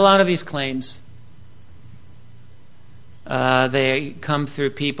 but there's a lot of these claims. They come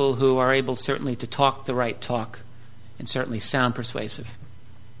through people who are able certainly to talk the right talk and certainly sound persuasive.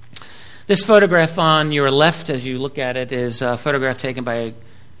 This photograph on your left, as you look at it, is a photograph taken by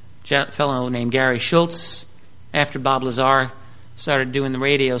a fellow named Gary Schultz after Bob Lazar started doing the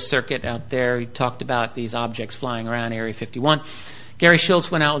radio circuit out there. He talked about these objects flying around Area 51. Gary Schultz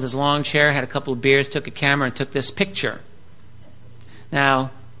went out with his long chair, had a couple of beers, took a camera, and took this picture.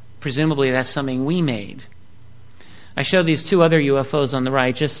 Now, presumably that's something we made. I showed these two other UFOs on the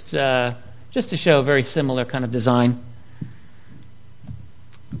right just to show a very similar kind of design.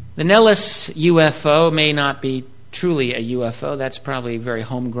 The Nellis UFO may not be truly a UFO. That's probably very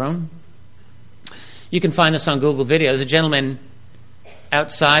homegrown. You can find this on Google Videos. A gentleman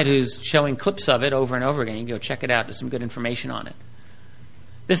outside who's showing clips of it over and over again. You can go check it out. There's some good information on it.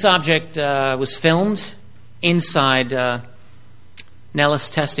 This object was filmed inside Nellis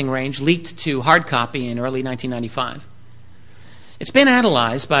testing range, leaked to hard copy in early 1995. It's been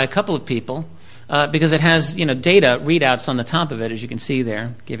analyzed by a couple of people because it has data readouts on the top of it, as you can see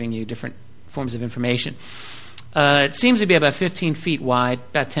there, giving you different forms of information. It seems to be about 15 feet wide,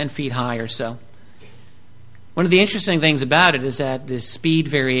 about 10 feet high or so. One of the interesting things about it is that the speed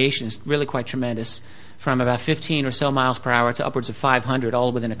variation is really quite tremendous, from about 15 or so miles per hour to upwards of 500,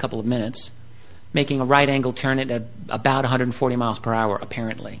 all within a couple of minutes, making a right-angle turn at about 140 miles per hour,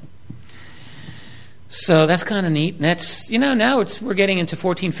 apparently. So that's kind of neat. And that's, now we're getting into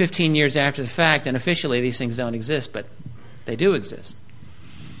 14, 15 years after the fact, and officially these things don't exist, but they do exist.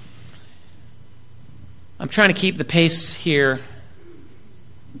 I'm trying to keep the pace here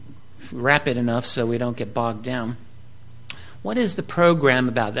rapid enough so we don't get bogged down. What is the program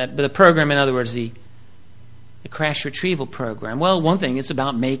about? The program, in other words, the crash retrieval program. Well, one thing, it's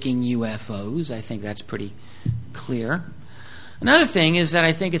about making UFOs. I think that's pretty clear. Another thing is that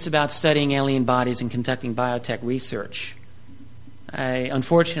I think it's about studying alien bodies and conducting biotech research. I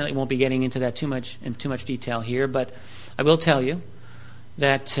unfortunately won't be getting into that in too much detail here, but I will tell you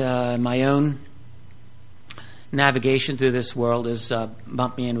that my own navigation through this world has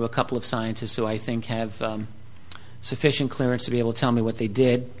bumped me into a couple of scientists who I think have sufficient clearance to be able to tell me what they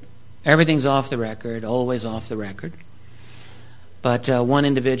did. Everything's off the record, always off the record. But one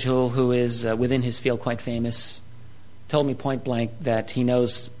individual who is within his field quite famous told me point blank that he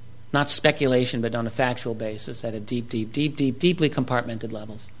knows, not speculation, but on a factual basis, at a deeply compartmented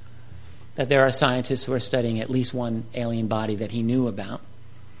levels, that there are scientists who are studying at least one alien body that he knew about.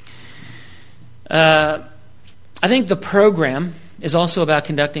 I think the program is also about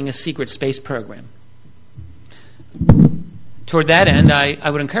conducting a secret space program. Toward that end, I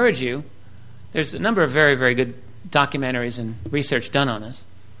would encourage you, there's a number of very, very good documentaries and research done on this.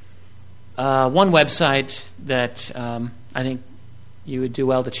 One website that I think you would do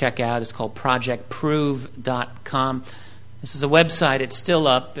well to check out is called projectprove.com. This is a website, it's still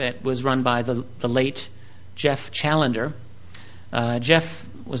up. It was run by the late Jeff Challenger. Jeff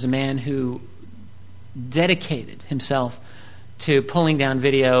was a man who dedicated himself to pulling down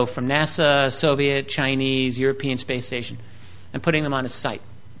video from NASA, Soviet, Chinese, European space station, and putting them on his site.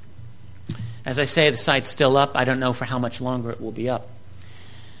 As I say, the site's still up. I don't know for how much longer it will be up.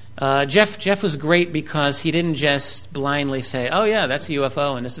 Jeff was great because he didn't just blindly say, oh yeah, that's a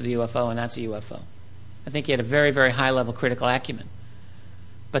UFO, and this is a UFO, and that's a UFO. I think he had a very, very high-level critical acumen.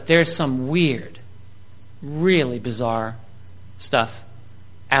 But there's some weird, really bizarre stuff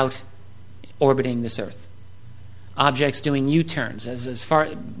out orbiting this Earth. Objects doing U-turns. That's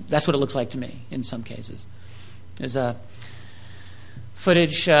what it looks like to me in some cases. There's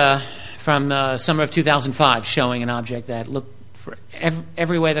footage from summer of 2005 showing an object that looked, for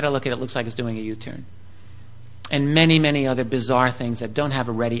every way that I look at it, looks like it's doing a U-turn. And many, many other bizarre things that don't have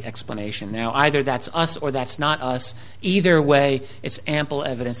a ready explanation. Now, either that's us or that's not us. Either way, it's ample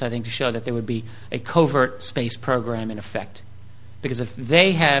evidence, I think, to show that there would be a covert space program in effect. Because if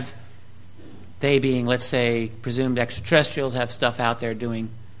they being, let's say, presumed extraterrestrials, have stuff out there doing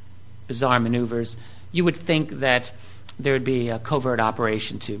bizarre maneuvers, you would think that there would be a covert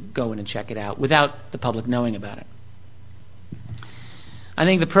operation to go in and check it out without the public knowing about it. I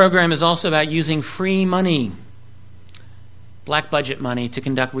think the program is also about using free money, black budget money, to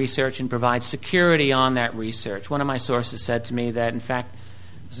conduct research and provide security on that research. One of my sources said to me that, in fact,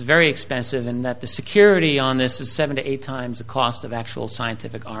 this is very expensive and that the security on this is 7 to 8 times the cost of actual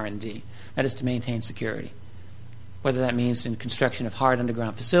scientific R&D. That is to maintain security. Whether that means in construction of hard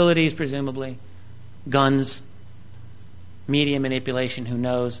underground facilities, presumably, guns, media manipulation, who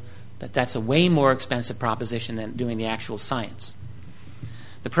knows, that that's a way more expensive proposition than doing the actual science.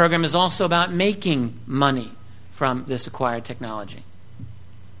 The program is also about making money from this acquired technology.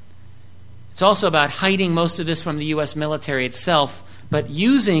 It's also about hiding most of this from the U.S. military itself, but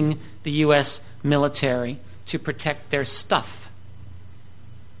using the U.S. military to protect their stuff.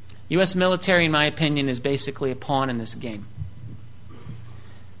 U.S. military, in my opinion, is basically a pawn in this game.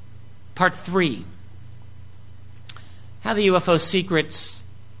 Part 3. how the UFO secrets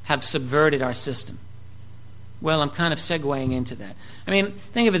have subverted our system. Well, I'm kind of segueing into that. I mean,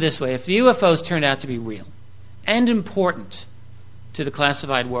 think of it this way. If the UFOs turned out to be real and important to the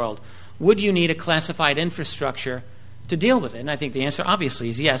classified world, would you need a classified infrastructure to deal with it? And I think the answer obviously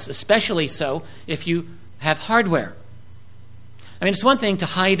is yes, especially so if you have hardware. I mean, it's one thing to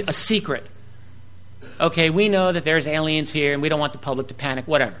hide a secret. Okay, we know that there's aliens here and we don't want the public to panic,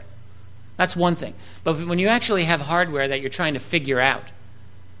 whatever. That's one thing. But when you actually have hardware that you're trying to figure out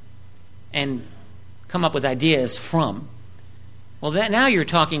and come up with ideas from, well, now you're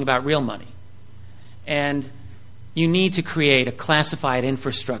talking about real money. And you need to create a classified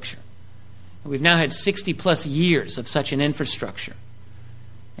infrastructure. We've now had 60 plus years of such an infrastructure.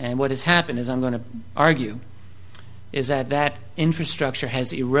 And what has happened, as I'm going to argue, is that infrastructure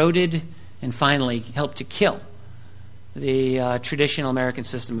has eroded and finally helped to kill the traditional American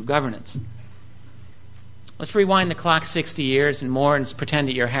system of governance. Let's rewind the clock 60 years and more and pretend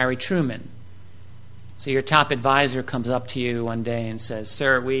that you're Harry Truman. So your top advisor comes up to you one day and says,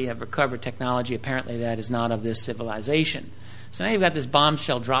 "Sir, we have recovered technology apparently that is not of this civilization." So now you've got this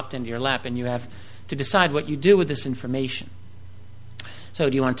bombshell dropped into your lap and you have to decide what you do with this information. So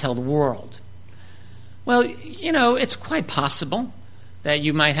do you want to tell the world? Well, you know, it's quite possible that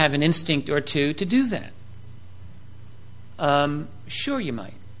you might have an instinct or two to do that. Sure you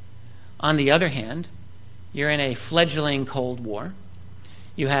might. On the other hand, you're in a fledgling Cold War.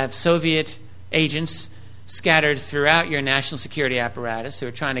 You have Soviet agents scattered throughout your national security apparatus who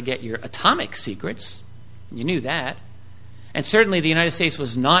are trying to get your atomic secrets. You knew that. And certainly the United States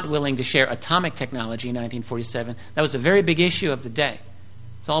was not willing to share atomic technology in 1947. That was a very big issue of the day.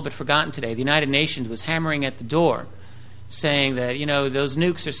 It's all but forgotten today. The United Nations was hammering at the door saying that, you know, those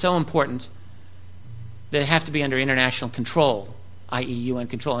nukes are so important they have to be under international control, i.e. UN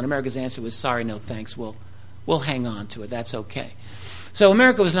control. And America's answer was, sorry, no thanks, we'll hang on to it, that's okay. So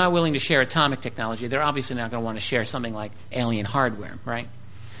America was not willing to share atomic technology. They're obviously not going to want to share something like alien hardware, right?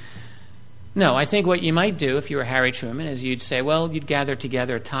 No, I think what you might do if you were Harry Truman is you'd say, well, you'd gather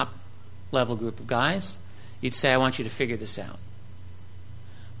together a top-level group of guys. You'd say, I want you to figure this out.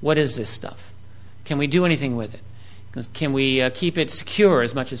 What is this stuff? Can we do anything with it? Can we keep it secure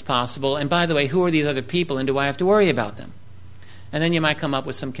as much as possible? And by the way, who are these other people and do I have to worry about them? And then you might come up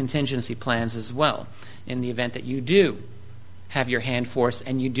with some contingency plans as well in the event that you do have your hand forced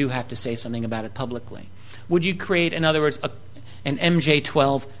and you do have to say something about it publicly. Would you create, in other words, an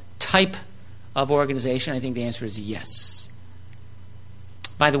MJ-12 type of organization? I think the answer is yes.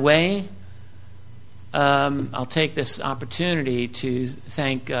 By the way, I'll take this opportunity to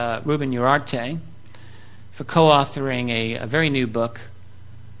thank Ruben Uriarte for co-authoring a very new book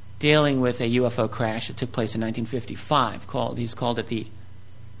dealing with a UFO crash that took place in 1955. He's called it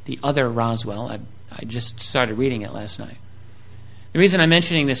The Other Roswell. I just started reading it last night. The reason I'm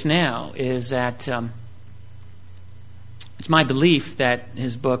mentioning this now is that it's my belief that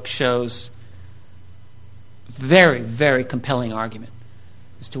his book shows very, very compelling argument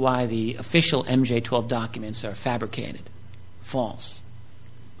as to why the official MJ-12 documents are fabricated, false.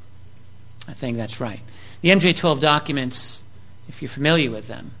 I think that's right. The MJ-12 documents, if you're familiar with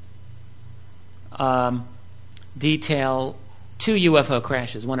them, detail two UFO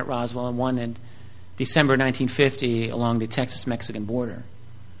crashes, one at Roswell and one in December 1950 along the Texas-Mexican border.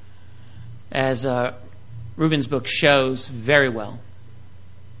 As Ruben's book shows very well,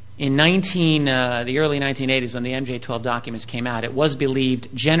 in the early 1980s when the MJ-12 documents came out, it was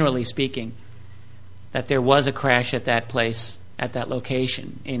believed, generally speaking, that there was a crash at that place, at that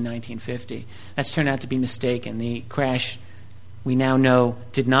location in 1950. That's turned out to be mistaken. The crash, we now know,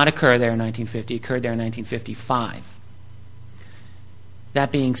 did not occur there in 1950. It occurred there in 1955.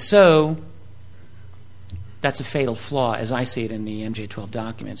 That being so, that's a fatal flaw, as I see it in the MJ-12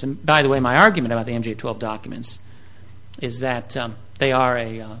 documents. And by the way, my argument about the MJ-12 documents is that they are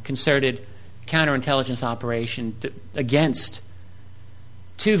a concerted counterintelligence operation against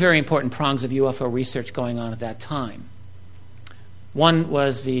two very important prongs of UFO research going on at that time. One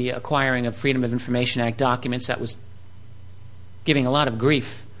was the acquiring of Freedom of Information Act documents that was giving a lot of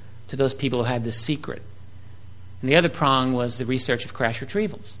grief to those people who had this secret. And the other prong was the research of crash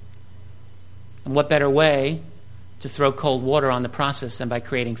retrievals. And what better way to throw cold water on the process than by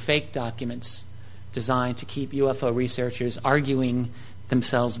creating fake documents designed to keep UFO researchers arguing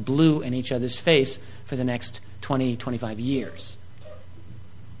themselves blue in each other's face for the next 20, 25 years.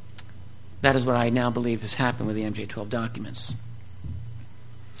 That is what I now believe has happened with the MJ-12 documents.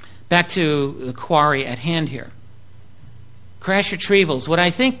 Back to the quarry at hand here. Crash retrievals. What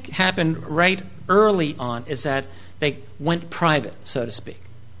I think happened right early on is that they went private, so to speak.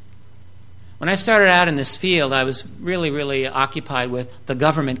 When I started out in this field, I was really, really occupied with the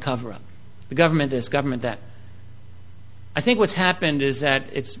government cover-up. The government this, government that. I think what's happened is that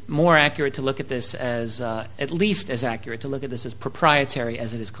it's more accurate to look at this as, at least as accurate to look at this as proprietary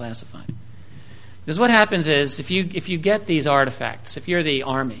as it is classified. Because what happens is, if you get these artifacts, if you're the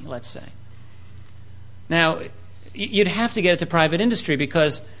Army, let's say, now, you'd have to get it to private industry,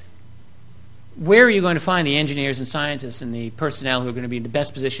 because where are you going to find the engineers and scientists and the personnel who are going to be in the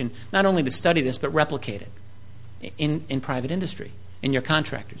best position not only to study this, but replicate it in private industry, in your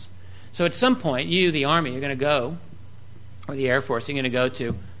contractors? So at some point, you, the Army, you're going to go, or the Air Force, you're going to go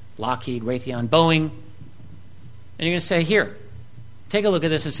to Lockheed, Raytheon, Boeing, and you're going to say, here, take a look at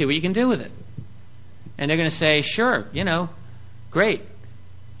this and see what you can do with it. And they're going to say, sure, great.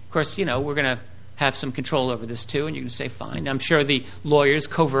 Of course, we're going to have some control over this too, and you can say, fine. I'm sure the lawyers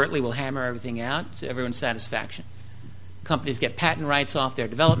covertly will hammer everything out to everyone's satisfaction. Companies get patent rights off their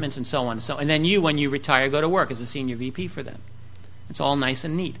developments and so on and so on. And then you, when you retire, go to work as a senior VP for them. It's all nice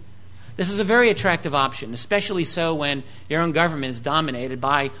and neat. This is a very attractive option, especially so when your own government is dominated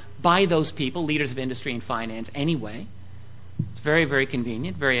by those people, leaders of industry and finance anyway. It's very, very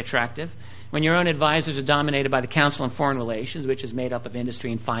convenient, very attractive. When your own advisors are dominated by the Council on Foreign Relations, which is made up of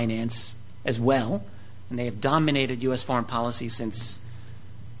industry and finance as well, and they have dominated U.S. foreign policy since,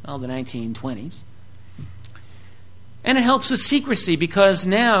 the 1920s. And it helps with secrecy, because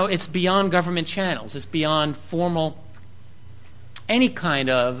now it's beyond government channels. It's beyond formal, any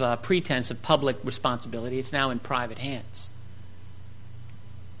kind of pretense of public responsibility. It's now in private hands.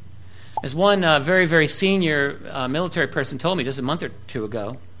 As one very, very senior military person told me just a month or two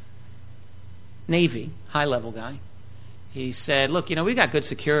ago, Navy, high-level guy, he said, look, we got good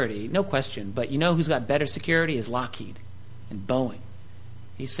security, no question, but who's got better security is Lockheed and Boeing.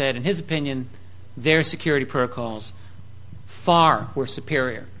 He said, in his opinion, their security protocols far were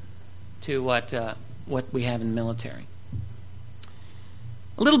superior to what we have in the military.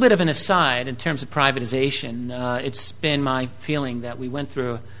 A little bit of an aside in terms of privatization. It's been my feeling that we went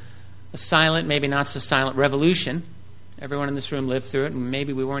through a silent, maybe not so silent revolution. Everyone in this room lived through it, and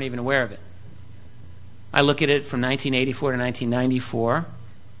maybe we weren't even aware of it. I look at it from 1984 to 1994,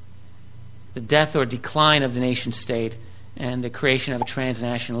 the death or decline of the nation state and the creation of a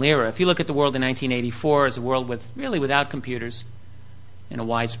transnational era. If you look at the world in 1984 as a world without computers in a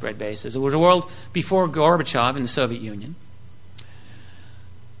widespread basis, it was a world before Gorbachev in the Soviet Union.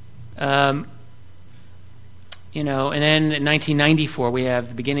 And then in 1994 we have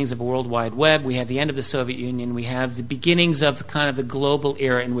the beginnings of a World Wide Web, we have the end of the Soviet Union, we have the beginnings of kind of the global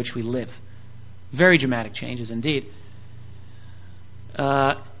era in which we live. Very dramatic changes indeed.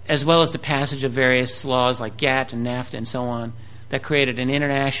 As well as the passage of various laws like GATT and NAFTA and so on that created an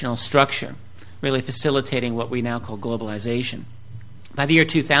international structure, really facilitating what we now call globalization. By the year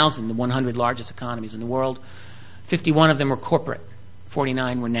 2000, the 100 largest economies in the world, 51 of them were corporate,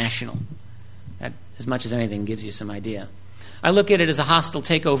 49 were national. That, as much as anything, gives you some idea. I look at it as a hostile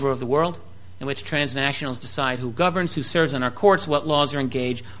takeover of the world, in which transnationals decide who governs, who serves on our courts, what laws are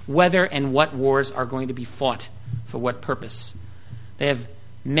engaged, whether and what wars are going to be fought, for what purpose. They have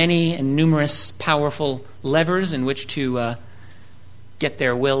many and numerous powerful levers in which to get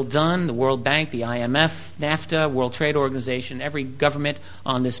their will done. The World Bank, the IMF, NAFTA, World Trade Organization, every government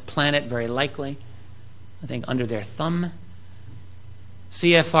on this planet, very likely, I think, under their thumb.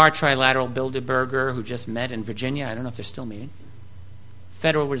 CFR, Trilateral Bilderberger, who just met in Virginia. I don't know if they're still meeting.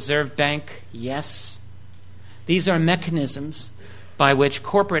 Federal Reserve Bank, yes. These are mechanisms by which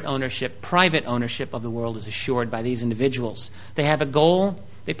corporate ownership, private ownership of the world is assured by these individuals. They have a goal.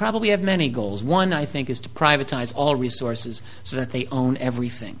 They probably have many goals. One, I think, is to privatize all resources so that they own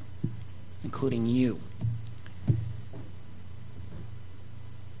everything, including you.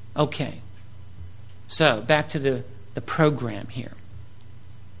 Okay. So, back to the program here.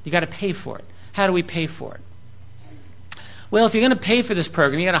 You got to pay for it. How do we pay for it? Well, if you're going to pay for this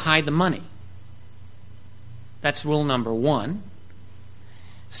program, you got to hide the money. That's rule number one.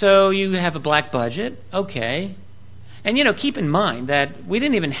 So you have a black budget, okay. And, keep in mind that we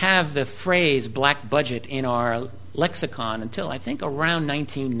didn't even have the phrase black budget in our lexicon until, I think, around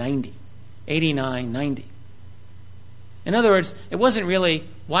 1990, 89, 90. In other words, it wasn't really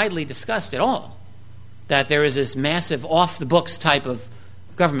widely discussed at all that there is this massive off-the-books type of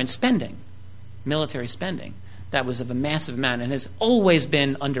government spending, military spending, that was of a massive amount and has always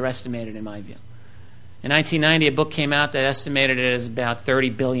been underestimated in my view. In 1990, a book came out that estimated it as about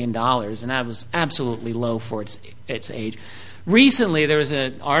 $30 billion, and that was absolutely low for its age. Recently, there was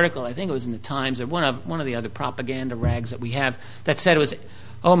an article, I think it was in the Times, or one of the other propaganda rags that we have, that said it was,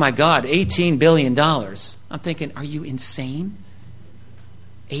 oh my God, $18 billion. I'm thinking, are you insane?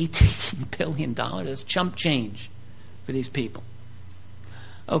 $18 billion. That's chump change for these people.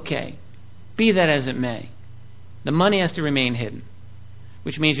 Okay, be that as it may, the money has to remain hidden,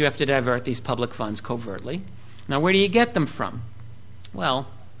 which means you have to divert these public funds covertly. Now, where do you get them from? Well,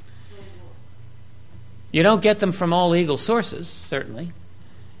 you don't get them from all legal sources, certainly.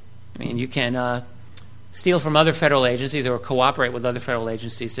 I mean, you can steal from other federal agencies or cooperate with other federal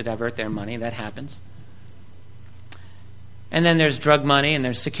agencies to divert their money. That happens. And then there's drug money and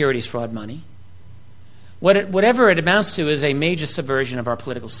there's securities fraud money. Whatever it amounts to is a major subversion of our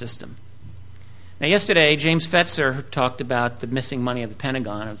political system. Now, yesterday, James Fetzer talked about the missing money of the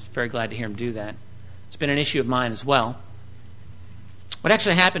Pentagon. I was very glad to hear him do that. It's been an issue of mine as well. What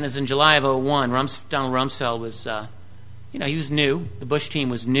actually happened is in July of 2001, Donald Rumsfeld was, he was new. The Bush team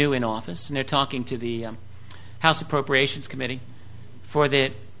was new in office, and they're talking to the House Appropriations Committee for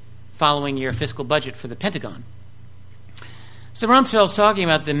the following year fiscal budget for the Pentagon. So Rumsfeld's talking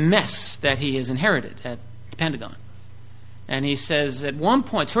about the mess that he has inherited at the Pentagon. And he says at one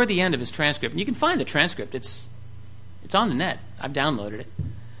point, toward the end of his transcript, and you can find the transcript, it's on the net. I've downloaded it.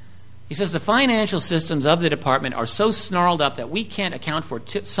 He says the financial systems of the department are so snarled up that we can't account for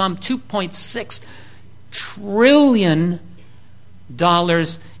some $2.6 trillion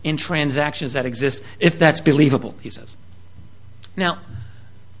in transactions that exist, if that's believable, he says. Now,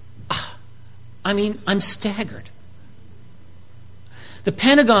 I'm staggered. The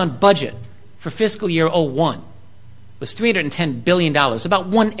Pentagon budget for fiscal year 2001 was $310 billion, about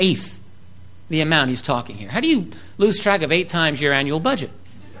 1/8 the amount he's talking here. How do you lose track of 8 times your annual budget?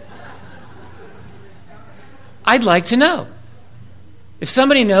 I'd like to know. If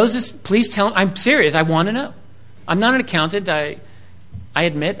somebody knows this, please tell them. I'm serious. I want to know. I'm not an accountant. I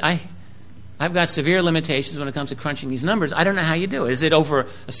admit I've got severe limitations when it comes to crunching these numbers. I don't know how you do it. Is it over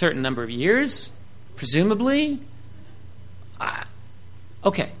a certain number of years? Presumably?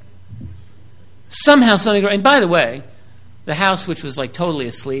 Okay. Somehow something... And by the way, the House, which was like totally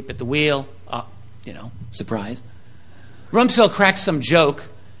asleep at the wheel, surprise, Rumsfeld cracks some joke,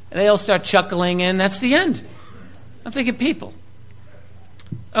 and they all start chuckling, and that's the end. I'm thinking, people.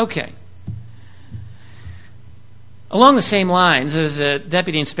 Okay. Along the same lines, there's a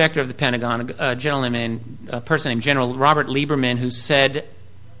deputy inspector of the Pentagon, a person named General Robert Lieberman, who said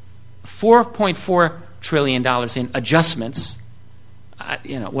 $4.4 trillion in adjustments,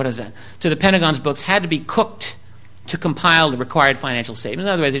 what is that, to the Pentagon's books had to be cooked to compile the required financial statements.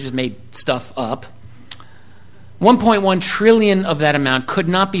 In other words, they just made stuff up. 1.1 trillion of that amount could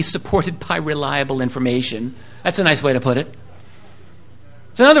not be supported by reliable information. That's a nice way to put it.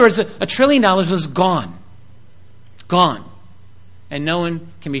 So in other words, $1 trillion was gone. Gone. And no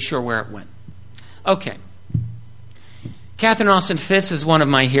one can be sure where it went. Okay. Catherine Austin Fitts is one of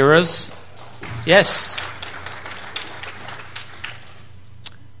my heroes. Yes.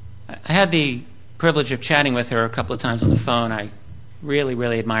 I had the privilege of chatting with her a couple of times on the phone. I really,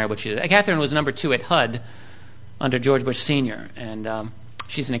 really admire what she did. Catherine was number 2 at HUD under George Bush Sr., and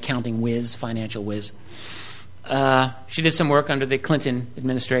she's an accounting whiz, financial whiz. She did some work under the Clinton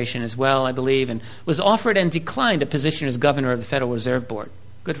administration as well, I believe, and was offered and declined a position as governor of the Federal Reserve Board.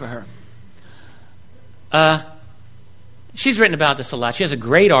 Good for her. She's written about this a lot. She has a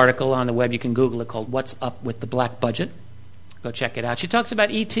great article on the web. You can Google it, called What's Up with the Black Budget. Go check it out. She talks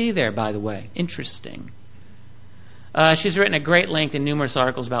about E.T. there, by the way. Interesting. She's written at great length in numerous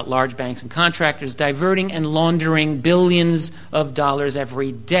articles about large banks and contractors diverting and laundering billions of dollars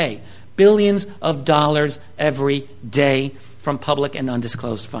every day. Billions of dollars every day from public and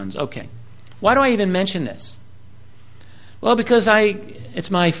undisclosed funds. Okay. Why do I even mention this? Well, because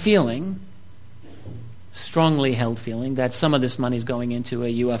it's my feeling, strongly held feeling, that some of this money is going into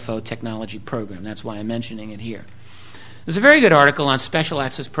a UFO technology program. That's why I'm mentioning it here. There's a very good article on special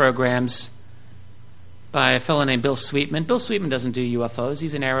access programs by a fellow named Bill Sweetman. Bill Sweetman doesn't do UFOs.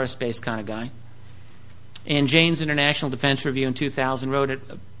 He's an aerospace kind of guy. In Jane's International Defense Review in 2000, wrote a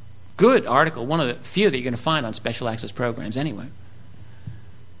good article, one of the few that you're going to find on special access programs anyway,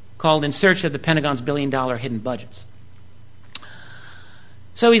 called In Search of the Pentagon's $1 billion Hidden Budgets.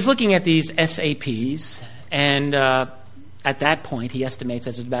 So he's looking at these SAPs, and at that point he estimates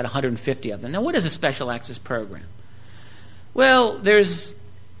that there's about 150 of them. Now, what is a special access program? Well, there's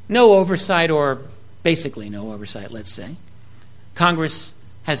no oversight, or basically no oversight, let's say. Congress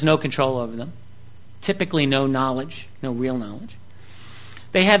has no control over them. Typically no knowledge, no real knowledge.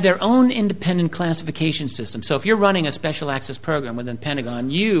 They have their own independent classification system. So if you're running a special access program within the Pentagon,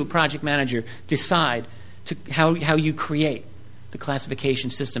 you, project manager, decide how you create the classification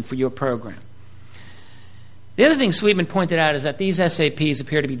system for your program. The other thing Sweetman pointed out is that these SAPs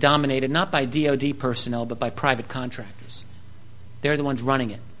appear to be dominated not by DoD personnel, but by private contractors. They're the ones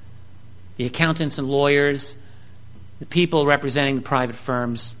running it. The accountants and lawyers, the people representing the private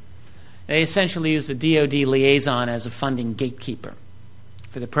firms, they essentially use the DoD liaison as a funding gatekeeper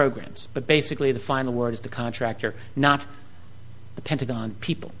for the programs. But basically the final word is the contractor, not the Pentagon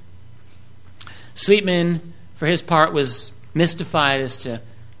people. Sweetman, for his part, was mystified as to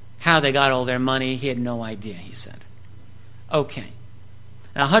how they got all their money. He had no idea, he said. Okay.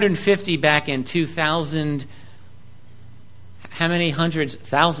 Now, 150 back in 2000, how many hundreds,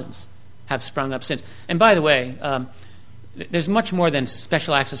 thousands have sprung up since? And by the way, there's much more than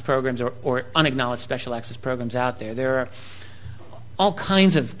special access programs or unacknowledged special access programs out there. There are all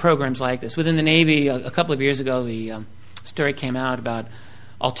kinds of programs like this. Within the Navy, a couple of years ago, the story came out about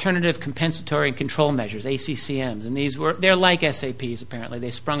alternative compensatory and control measures, ACCMs, and they're like SAPs apparently. They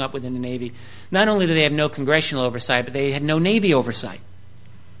sprung up within the Navy. Not only do they have no congressional oversight, but they had no Navy oversight.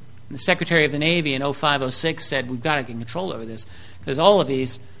 And the Secretary of the Navy in 05-06 said, we've got to get control over this, because all of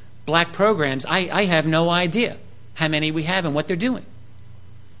these black programs, I have no idea how many we have and what they're doing.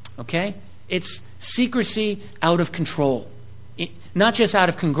 Okay? It's secrecy out of control. Not just out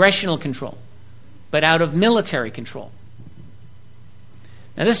of congressional control, but out of military control.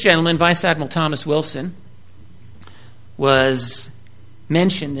 Now, this gentleman, Vice Admiral Thomas Wilson, was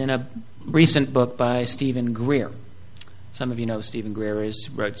mentioned in a recent book by Stephen Greer. Some of you know who Stephen Greer is,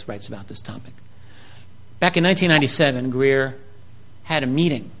 writes about this topic. Back in 1997, Greer had a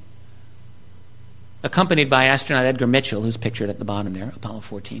meeting accompanied by astronaut Edgar Mitchell, who's pictured at the bottom there, Apollo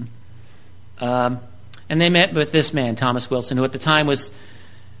 14. And they met with this man, Thomas Wilson, who at the time was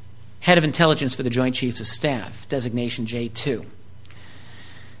head of intelligence for the Joint Chiefs of Staff, designation J2.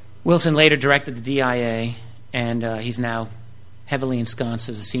 Wilson later directed the DIA, and he's now heavily ensconced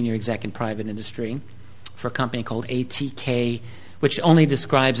as a senior exec in private industry for a company called ATK, which only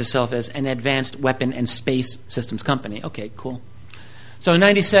describes itself as an advanced weapon and space systems company. Okay, cool. So in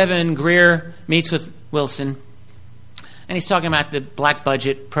 97, Greer meets with Wilson, and he's talking about the black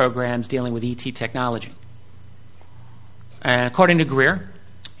budget programs dealing with ET technology. And according to Greer,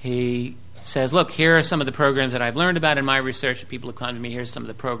 he says, look, here are some of the programs that I've learned about in my research. People have come to me. Here's some of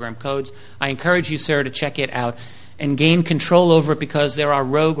the program codes. I encourage you, sir, to check it out and gain control over it, because there are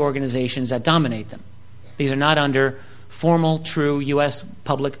rogue organizations that dominate them. These are not under formal, true U.S.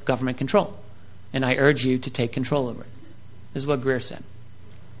 public government control. And I urge you to take control over it. This is what Greer said.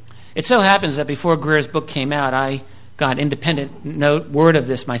 It so happens that before Greer's book came out, I got independent word of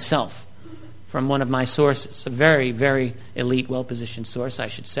this myself from one of my sources, a very, very elite, well-positioned source, I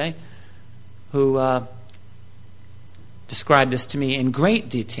should say, who described this to me in great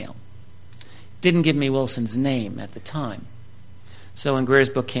detail. Didn't give me Wilson's name at the time. So when Greer's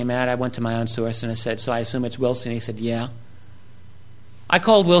book came out, I went to my own source and I said, so I assume it's Wilson? He said, yeah. I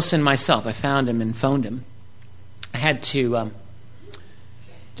called Wilson myself. I found him and phoned him. I had to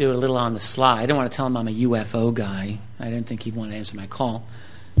do it a little on the sly. I didn't want to tell him I'm a UFO guy. I didn't think he'd want to answer my call.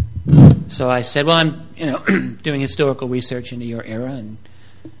 So I said, well, I'm doing historical research into your era, and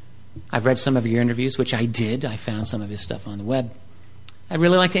I've read some of your interviews, which I did. I found some of his stuff on the web. I'd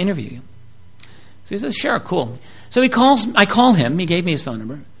really like to interview you. So he says, sure, cool. So I call him. He gave me his phone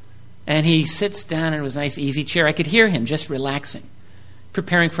number. And he sits down in his nice easy chair. I could hear him just relaxing,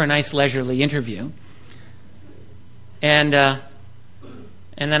 preparing for a nice leisurely interview. And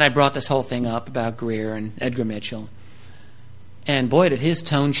then I brought this whole thing up about Greer and Edgar Mitchell. And boy, did his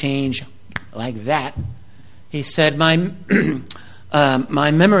tone change like that. He said, my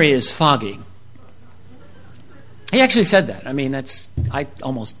memory is foggy. He actually said that. I mean, I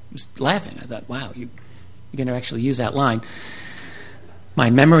almost was laughing. I thought, wow, you're going to actually use that line. My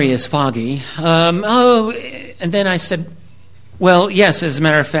memory is foggy. And then I said, well, yes, as a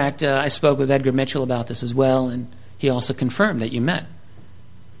matter of fact, I spoke with Edgar Mitchell about this as well, and he also confirmed that you met.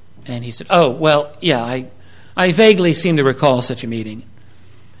 And he said, oh, well, yeah, I vaguely seem to recall such a meeting.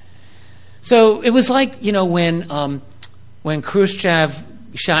 So it was like, when Khrushchev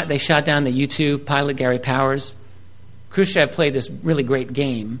shot down the U-2 pilot Gary Powers. Khrushchev played this really great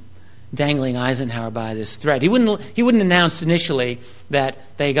game, dangling Eisenhower by this thread. He wouldn't announce initially that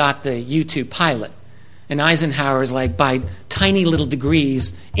they got the U-2 pilot. And Eisenhower is like by tiny little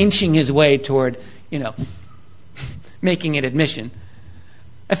degrees inching his way toward, making an admission.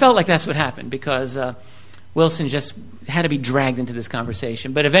 I felt like that's what happened because Wilson just had to be dragged into this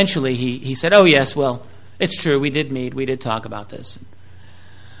conversation. But eventually he said, oh, yes, well, it's true. We did meet. We did talk about this.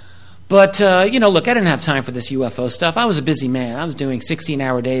 But, look, I didn't have time for this UFO stuff. I was a busy man. I was doing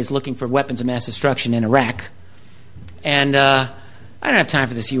 16-hour days looking for weapons of mass destruction in Iraq. And I didn't have time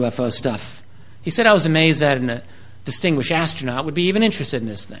for this UFO stuff. He said I was amazed that a distinguished astronaut would be even interested in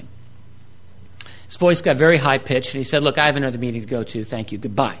this thing. His voice got very high-pitched, and he said, "Look, I have another meeting to go to. Thank you.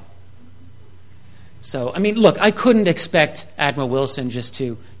 Goodbye." So, I mean, look, I couldn't expect Admiral Wilson just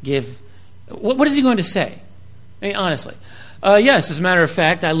to give... What is he going to say? I mean, honestly. Yes, as a matter of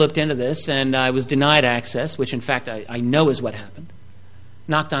fact, I looked into this, and I was denied access, which, in fact, I know is what happened.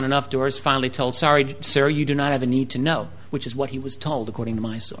 Knocked on enough doors, finally told, "Sorry, sir, you do not have a need to know," which is what he was told, according to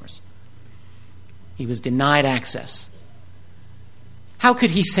my source. He was denied access. How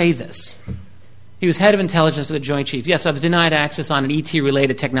could he say this? He was head of intelligence for the Joint Chiefs. "Yes, I was denied access on an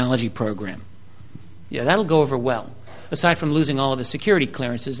ET-related technology program." Yeah, that'll go over well. Aside from losing all of his security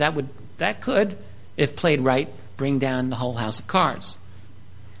clearances, that could, if played right, bring down the whole house of cards.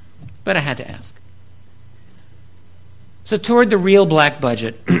 But I had to ask. So toward the real black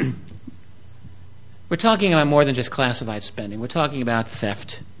budget, we're talking about more than just classified spending. We're talking about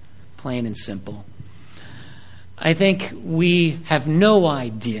theft, plain and simple. I think we have no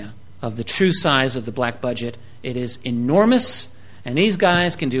idea of the true size of the black budget. It is enormous, and these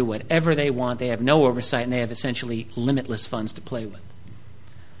guys can do whatever they want. They have no oversight, and they have essentially limitless funds to play with.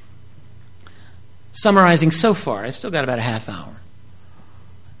 Summarizing so far, I've still got about a half hour.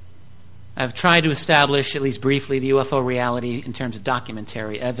 I've tried to establish, at least briefly, the UFO reality in terms of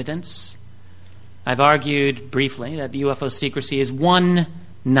documentary evidence. I've argued briefly that the UFO secrecy is one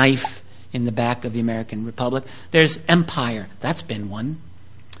knife in the back of the American Republic. There's empire. That's been one.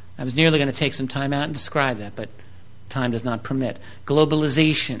 I was nearly going to take some time out and describe that, but time does not permit.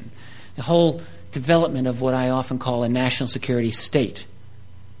 Globalization, the whole development of what I often call a national security state.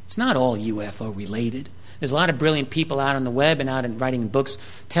 It's not all UFO related. There's a lot of brilliant people out on the web and out and writing books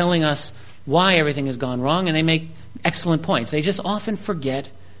telling us why everything has gone wrong, and they make excellent points. They just often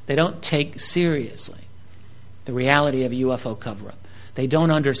forget, they don't take seriously the reality of a UFO cover-up. They don't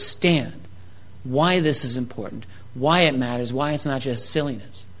understand why this is important, why it matters, why it's not just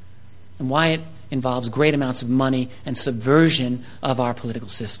silliness, and why it involves great amounts of money and subversion of our political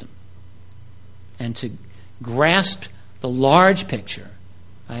system. And to grasp the large picture,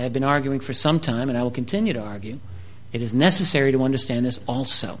 I have been arguing for some time, and I will continue to argue, it is necessary to understand this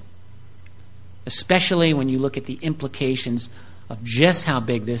also, especially when you look at the implications of just how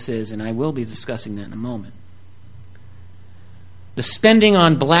big this is, and I will be discussing that in a moment. The spending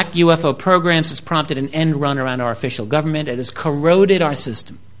on black UFO programs has prompted an end run around our official government. It has corroded our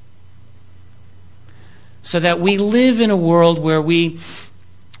system, so that we live in a world where we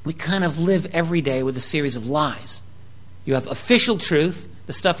kind of live every day with a series of lies. You have official truth,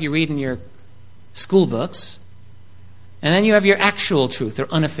 the stuff you read in your school books, and then you have your actual truth or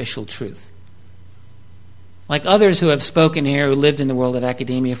unofficial truth. Like others who have spoken here who lived in the world of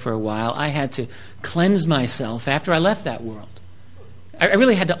academia for a while, I had to cleanse myself after I left that world. I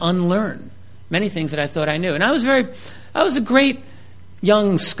really had to unlearn many things that I thought I knew. And I was a great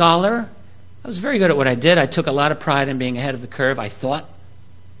young scholar. I was very good at what I did. I took a lot of pride in being ahead of the curve. I thought,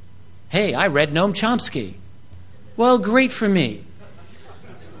 hey, I read Noam Chomsky. Well, great for me.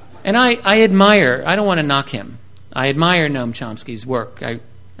 And I admire, I don't want to knock him. I admire Noam Chomsky's work. I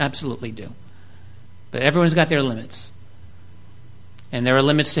absolutely do. But everyone's got their limits. And there are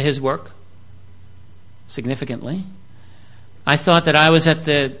limits to his work, significantly. I thought that I was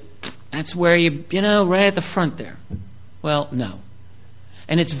that's where right at the front there. Well, no.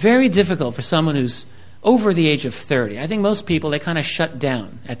 And it's very difficult for someone who's over the age of 30. I think most people, they kind of shut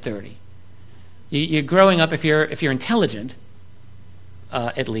down at 30. You're growing up, if you're intelligent,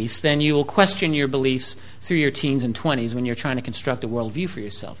 at least, then you will question your beliefs through your teens and 20s when you're trying to construct a worldview for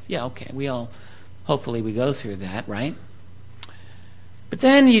yourself. Yeah, okay, hopefully we go through that, right? But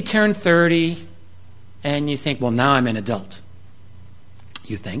then you turn 30 and you think, well, now I'm an adult.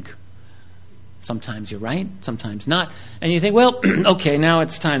 You think. Sometimes you're right, sometimes not. And you think, well, okay, now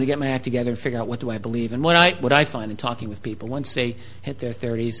it's time to get my act together and figure out what do I believe. And what I find in talking with people, once they hit their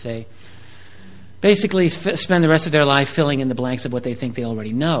 30s, they basically spend the rest of their life filling in the blanks of what they think they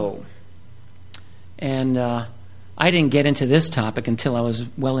already know. And I didn't get into this topic until I was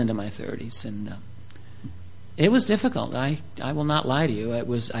well into my 30s. And it was difficult. I will not lie to you.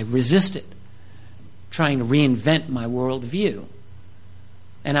 I resisted trying to reinvent my worldview.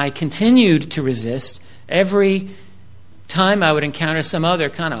 And I continued to resist every time I would encounter some other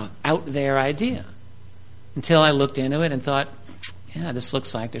kind of out there idea, until I looked into it and thought, yeah, this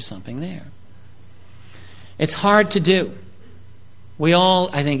looks like there's something there. It's hard to do.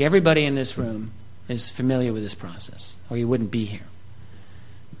 I think everybody in this room is familiar with this process, or you wouldn't be here.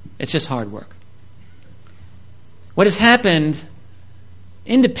 It's just hard work. What has happened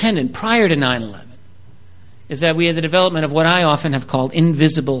independent prior to 9/11 is that we had the development of what I often have called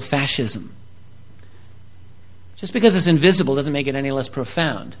invisible fascism. Just because it's invisible doesn't make it any less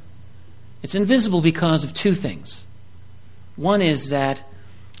profound. It's invisible because of two things. One is that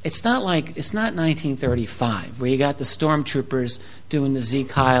it's not 1935, where you got the stormtroopers doing the Sieg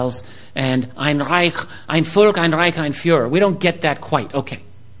Heils and Ein Reich, ein Volk, ein Reich, ein Führer. We don't get that quite. Okay.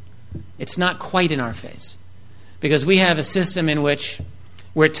 It's not quite in our face. Because we have a system in which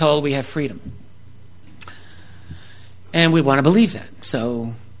we're told we have freedom. And we want to believe that.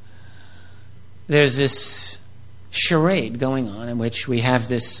 So there's this charade going on in which we have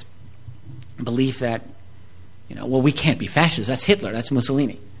this belief that, we can't be fascists. That's Hitler. That's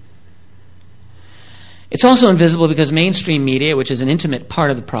Mussolini. It's also invisible because mainstream media, which is an intimate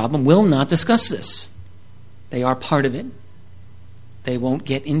part of the problem, will not discuss this. They are part of it. They won't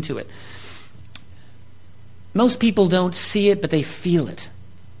get into it. Most people don't see it, but they feel it.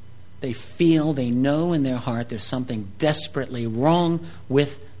 They know in their heart there's something desperately wrong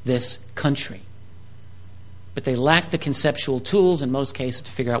with this country. But they lack the conceptual tools in most cases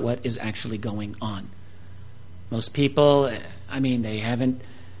to figure out what is actually going on. Most people, they haven't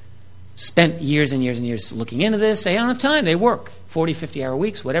spent years and years and years looking into this. They don't have time. They work 40, 50-hour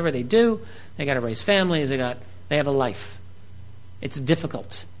weeks, whatever they do. They got to raise families. They have a life. It's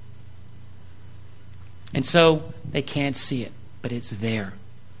difficult. And so they can't see it, but it's there.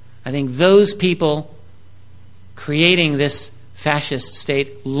 I think those people creating this fascist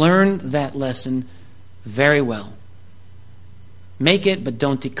state learned that lesson very well. Make it, but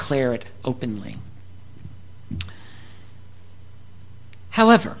don't declare it openly.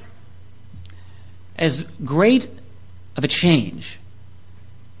 However, as great of a change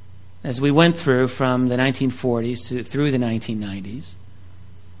as we went through from the 1940s through the 1990s,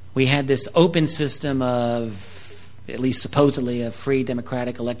 we had this open system of, at least supposedly, a free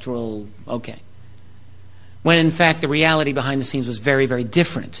democratic electoral, when in fact the reality behind the scenes was very, very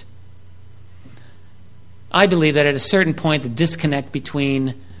different. I believe that at a certain point the disconnect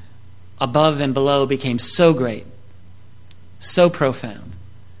between above and below became so great, so profound,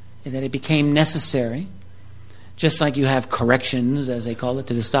 that it became necessary, just like you have corrections, as they call it,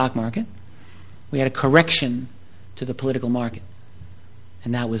 to the stock market. We had a correction to the political market.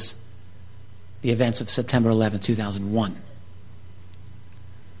 And that was the events of September 11, 2001.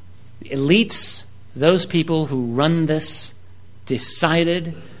 The elites, those people who run this,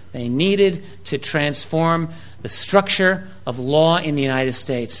 decided they needed to transform the structure of law in the United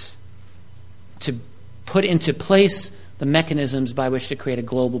States to put into place the mechanisms by which to create a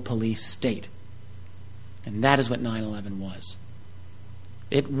global police state. And that is what 9/11 was.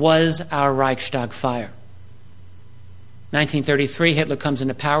 It was our Reichstag fire. 1933, Hitler comes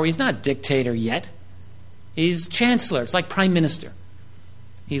into power. He's not dictator yet. He's chancellor. It's like prime minister.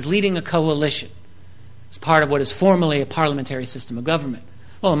 He's leading a coalition. It's part of what is formally a parliamentary system of government.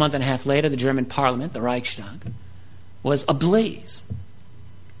 Well, a month and a half later, the German parliament, the Reichstag, was ablaze,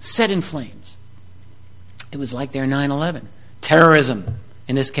 set in flames. It was like their 9/11. Terrorism,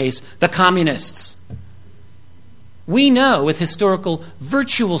 in this case, the communists. We know with historical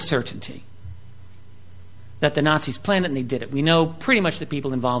virtual certainty that the Nazis planned it and they did it. We know pretty much the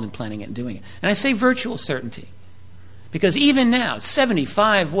people involved in planning it and doing it. And I say virtual certainty because even now,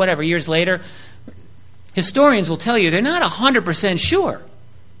 75 whatever years later, historians will tell you they're not 100% sure.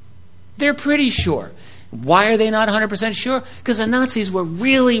 They're pretty sure. Why are they not 100% sure? Because the Nazis were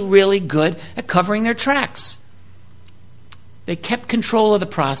really, really good at covering their tracks. They kept control of the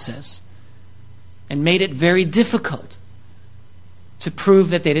process and made it very difficult to prove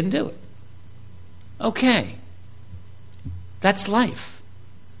that they didn't do it. Okay. That's life.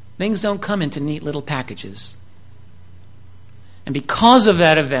 Things don't come into neat little packages. And because of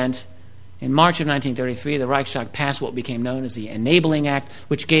that event, in March of 1933, the Reichstag passed what became known as the Enabling Act,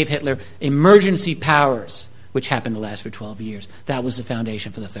 which gave Hitler emergency powers, which happened to last for 12 years. That was the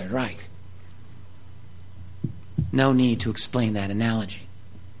foundation for the Third Reich. No need to explain that analogy.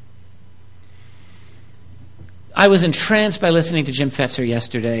 I was entranced by listening to Jim Fetzer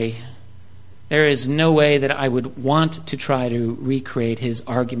yesterday. There is no way that I would want to try to recreate his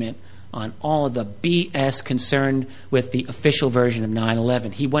argument on all of the BS concerned with the official version of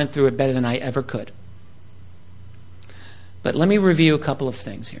 9/11. He went through it better than I ever could. But let me review a couple of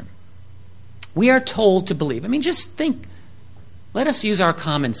things here. We are told to believe. Just think. Let us use our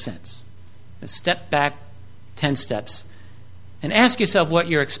common sense. Let's step back 10 steps and ask yourself what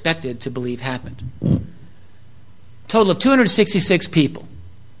you're expected to believe happened. Total of 266 people,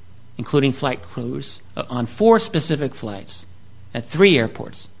 including flight crews, on 4 specific flights at 3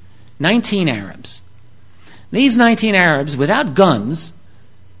 airports. 19 Arabs. These 19 Arabs, without guns,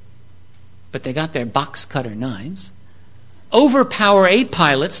 but they got their box cutter knives, overpower 8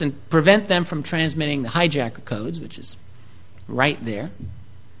 pilots and prevent them from transmitting the hijacker codes, which is right there.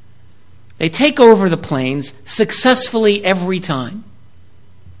 They take over the planes successfully every time.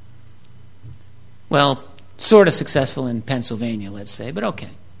 Well, sort of successful in Pennsylvania, let's say, but okay.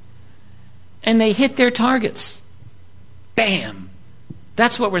 And they hit their targets. Bam!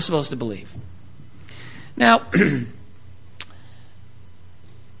 That's what we're supposed to believe. Now,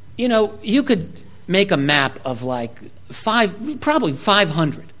 you could make a map of probably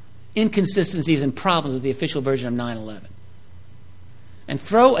 500 inconsistencies and problems with the official version of 9/11. And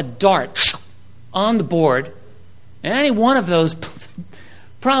throw a dart on the board, and any one of those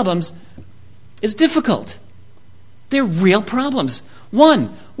problems is difficult. They're real problems.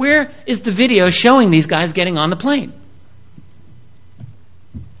 One, where is the video showing these guys getting on the plane?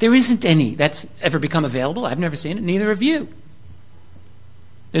 There isn't any that's ever become available. I've never seen it, neither have you.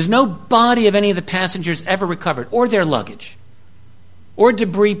 There's no body of any of the passengers ever recovered, or their luggage, or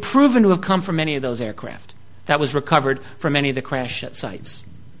debris proven to have come from any of those aircraft that was recovered from any of the crash sites.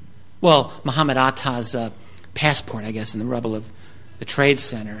 Well, Muhammad Atta's passport, I guess, in the rubble of the Trade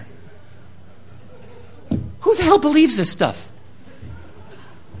Center. Who the hell believes this stuff?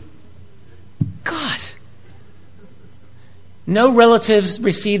 God. No relatives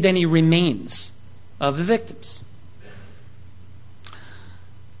received any remains of the victims.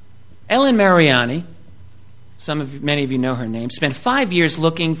 Ellen Mariani, many of you know her name, spent 5 years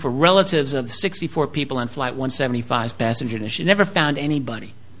looking for relatives of 64 people on Flight 175's passenger list. She never found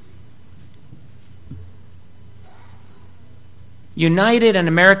anybody. United and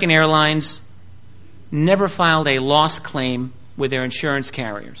American Airlines never filed a loss claim with their insurance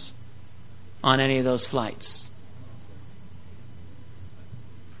carriers on any of those flights.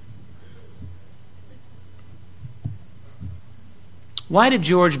 Why did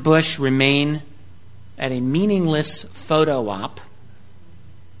George Bush remain at a meaningless photo op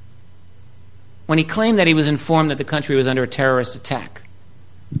when he claimed that he was informed that the country was under a terrorist attack?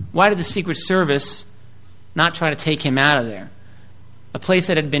 Why did the Secret Service not try to take him out of there? A place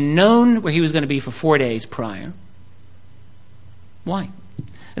that had been known where he was going to be for 4 days prior. Why?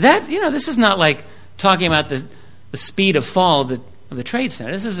 This is not like talking about the speed of fall of the Trade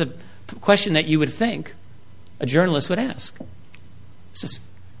Center. This is a question that you would think a journalist would ask. This is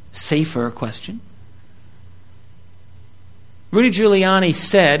a safer question. Rudy Giuliani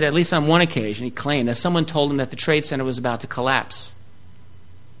said, at least on one occasion, he claimed that someone told him that the Trade Center was about to collapse.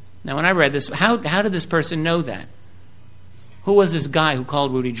 Now, when I read this, how did this person know that? Who was this guy who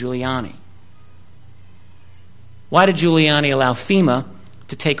called Rudy Giuliani? Why did Giuliani allow FEMA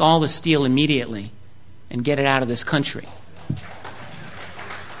to take all the steel immediately and get it out of this country?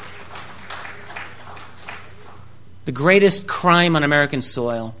 The greatest crime on American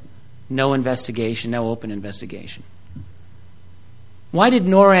soil, no investigation, no open investigation. Why did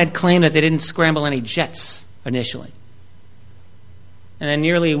NORAD claim that they didn't scramble any jets initially? And then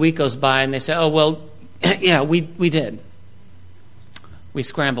nearly a week goes by and they say, oh, well, yeah, we did. We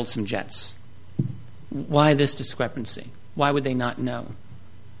scrambled some jets. Why this discrepancy? Why would they not know?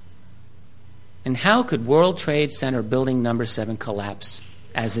 And how could World Trade Center building number 7 collapse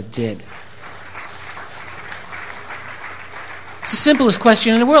as it did? It's the simplest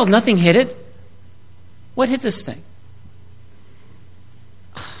question in the world. Nothing hit it. What hit this thing?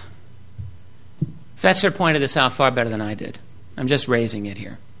 Fetzer pointed this out far better than I did. I'm just raising it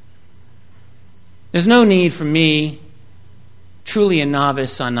here. There's no need for me, truly a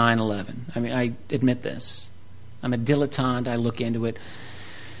novice on 9/11. I mean, I admit this. I'm a dilettante. I look into it.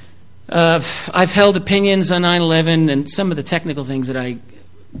 I've held opinions on 9/11 and some of the technical things that I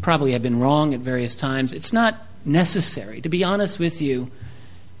probably have been wrong at various times. It's not necessary. To be honest with you,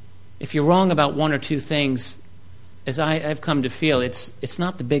 if you're wrong about one or two things, as I've come to feel, it's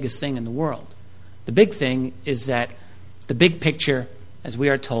not the biggest thing in the world. The big thing is that the big picture, as we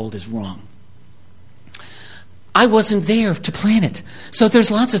are told, is wrong. I wasn't there to plan it. So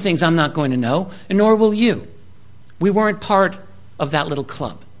there's lots of things I'm not going to know, and nor will you. We weren't part of that little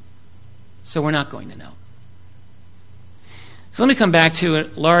club. So we're not going to know. So let me come back to a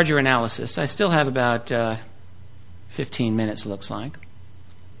larger analysis. I still have about 15 minutes, looks like.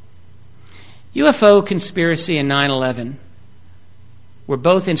 UFO conspiracy and 9/11 were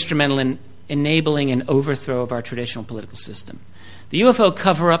both instrumental in enabling an overthrow of our traditional political system. The UFO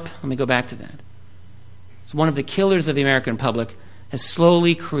cover-up, let me go back to that. It's one of the killers of the American public, has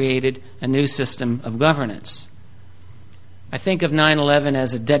slowly created a new system of governance. I think of 9/11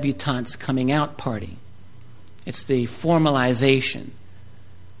 as a debutante's coming out party. It's the formalization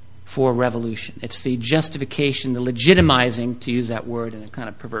for revolution. It's the justification, the legitimizing, to use that word in a kind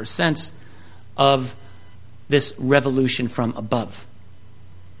of perverse sense, of this revolution from above.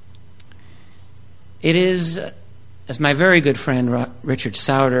 It is, as my very good friend Richard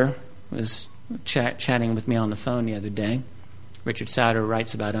Sauder was chatting with me on the phone the other day. Richard Saturday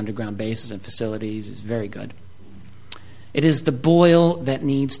writes about underground bases and facilities. It's very good. It is the boil that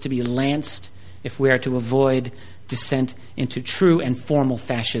needs to be lanced if we are to avoid descent into true and formal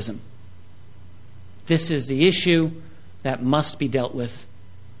fascism. This is the issue that must be dealt with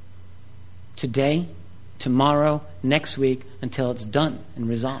today, tomorrow, next week, until it's done and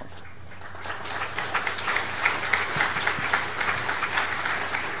resolved.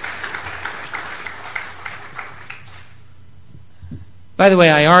 By the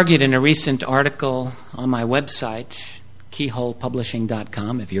way, I argued in a recent article on my website,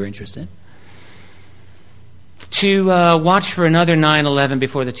 keyholepublishing.com, if you're interested, to watch for another 9/11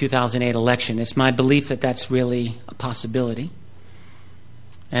 before the 2008 election. It's my belief that that's really a possibility.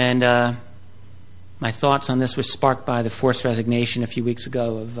 And my thoughts on this were sparked by the forced resignation a few weeks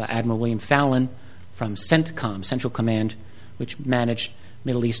ago of Admiral William Fallon from CENTCOM, Central Command, which managed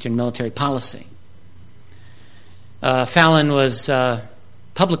Middle Eastern military policy. Fallon was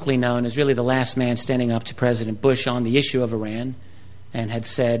publicly known as really the last man standing up to President Bush on the issue of Iran, and had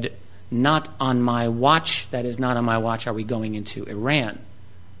said, "Not on my watch, that is, not on my watch are we going into Iran."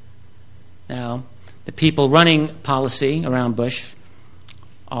 Now, the people running policy around Bush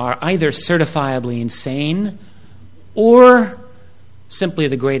are either certifiably insane or simply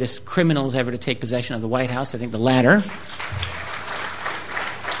the greatest criminals ever to take possession of the White House. I think the latter.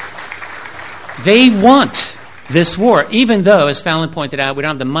 They want this war, even though, as Fallon pointed out, we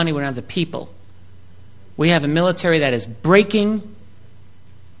don't have the money, we don't have the people. We have a military that is breaking,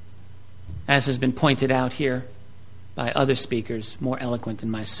 as has been pointed out here by other speakers, more eloquent than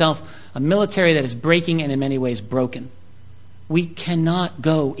myself, a military that is breaking and in many ways broken. We cannot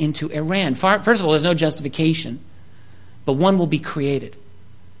go into Iran. First of all, there's no justification, but one will be created.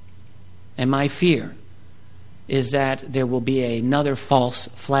 And my fear is that there will be another false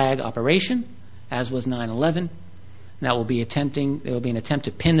flag operation, as was 9/11. And there will be an attempt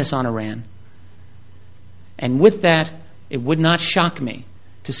to pin this on Iran. And with that, it would not shock me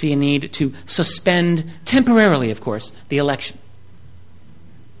to see a need to suspend, temporarily of course, the election.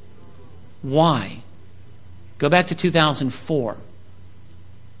 Why? Go back to 2004.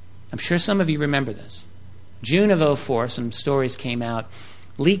 I'm sure some of you remember this. June of 2004, some stories came out,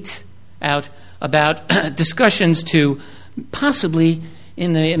 leaked out about discussions to possibly,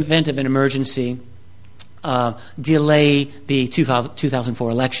 in the event of an emergency, delay the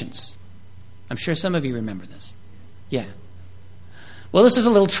 2004 elections. I'm sure some of you remember this. Yeah. Well, this is a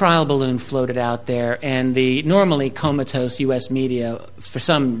little trial balloon floated out there, and the normally comatose U.S. media, for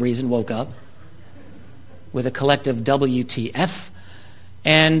some reason, woke up with a collective WTF,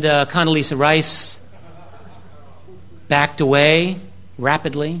 and Condoleezza Rice backed away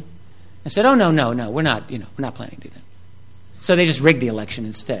rapidly and said, "Oh no, we're not planning to do that." So they just rigged the election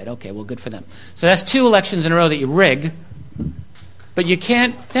instead. Okay, well, good for them. So that's 2 elections in a row that you rig, but you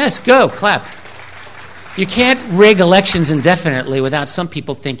can't. Yes, go clap. You can't rig elections indefinitely without some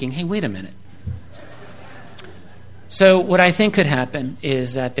people thinking, "Hey, wait a minute." So what I think could happen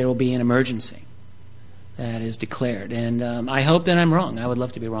is that there will be an emergency that is declared, and I hope that I'm wrong. I would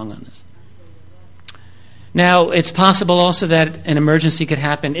love to be wrong on this. Now, it's possible also that an emergency could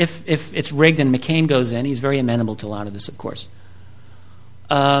happen if it's rigged and McCain goes in. He's very amenable to a lot of this, of course.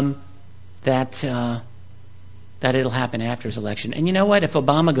 That it'll happen after his election. And you know what? If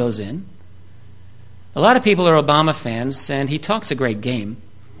Obama goes in, a lot of people are Obama fans, and he talks a great game.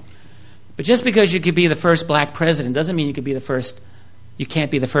 But just because you could be the first black president doesn't mean you can't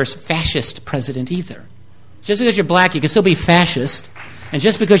be the first fascist president either. Just because you're black, you can still be fascist. And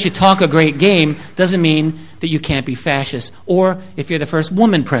just because you talk a great game doesn't mean that you can't be fascist. Or if you're the first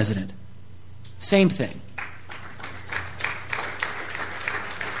woman president, same thing.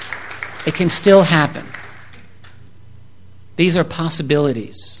 It can still happen. These are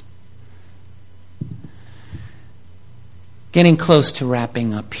possibilities. Getting close to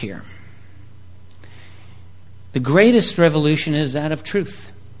wrapping up here. The greatest revolution is that of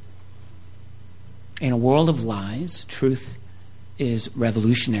truth. In a world of lies, truth is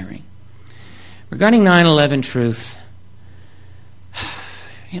revolutionary. Regarding 9/11 truth,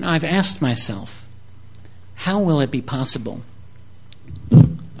 I've asked myself, how will it be possible?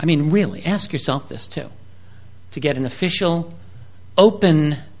 I mean, really, ask yourself this too. To get an official,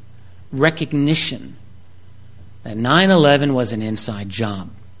 open recognition that 9/11 was an inside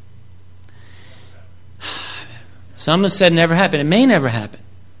job. Some have said never happened. It may never happen.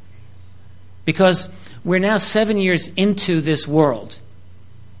 Because we're now 7 years into this world,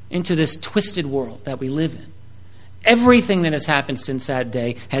 into this twisted world that we live in. Everything that has happened since that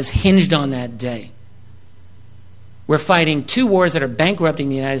day has hinged on that day. We're fighting 2 wars that are bankrupting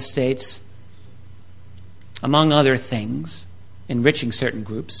the United States, among other things, enriching certain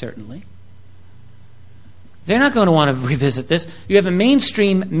groups, certainly. They're not going to want to revisit this. You have a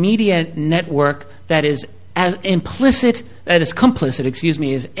mainstream media network that is as complicit,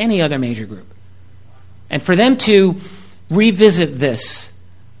 as any other major group. And for them to revisit this,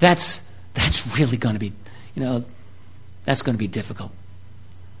 that's really going to be, that's going to be difficult.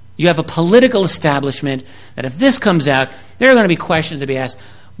 You have a political establishment that if this comes out, there are going to be questions to be asked.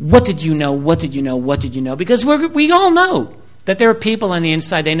 What did you know? What did you know? What did you know? Because we all know that there are people on the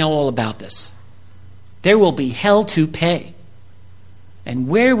inside, they know all about this. There will be hell to pay. And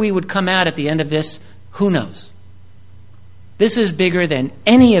where we would come out at the end of this, who knows? This is bigger than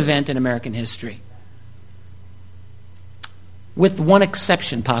any event in American history. With one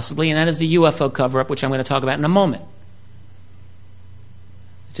exception, possibly, and that is the UFO cover-up, which I'm going to talk about in a moment.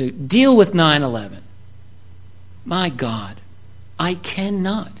 To deal with 9/11, my God, I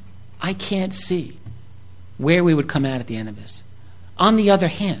can't see where we would come out at the end of this. On the other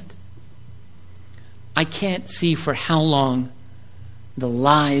hand, I can't see for how long the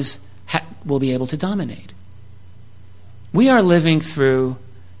lies will be able to dominate. We are living through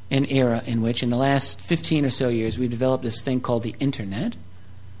an era in which, in the last 15 or so years, we've developed this thing called the Internet,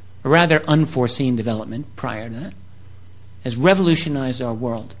 a rather unforeseen development prior to that, has revolutionized our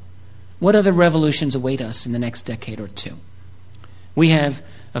world. What other revolutions await us in the next decade or two? We have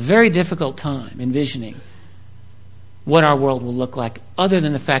a very difficult time envisioning what our world will look like, other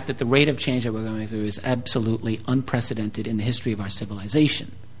than the fact that the rate of change that we're going through is absolutely unprecedented in the history of our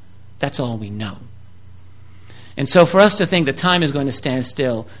civilization. That's all we know. And so for us to think that time is going to stand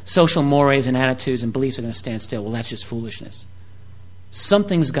still, social mores and attitudes and beliefs are going to stand still, well, that's just foolishness.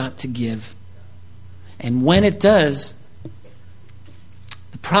 Something's got to give. And when it does,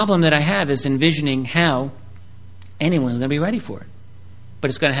 the problem that I have is envisioning how anyone's going to be ready for it. But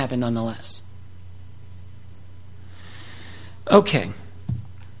it's going to happen nonetheless. Okay.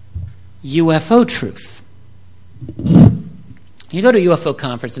 UFO truth. You go to a UFO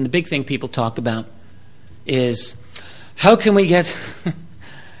conference, and the big thing people talk about is how can we get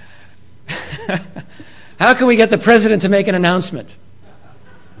the president to make an announcement?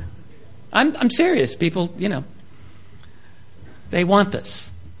 I'm serious. People, they want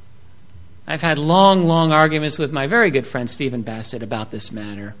this. I've had long arguments with my very good friend Stephen Bassett about this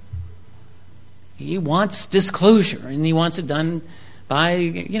matter. He wants disclosure, and he wants it done by,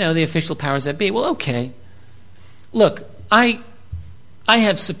 the official powers that be. Well, okay. Look, I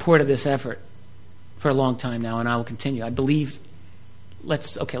have supported this effort for a long time now, and I will continue. I believe,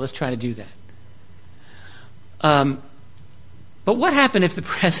 let's try to do that. But what happened if the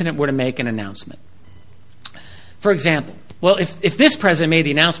president were to make an announcement? For example, well, if this president made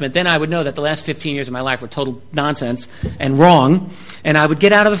the announcement, then I would know that the last 15 years of my life were total nonsense and wrong, and I would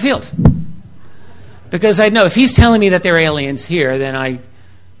get out of the field. Because I'd know if he's telling me that there are aliens here, then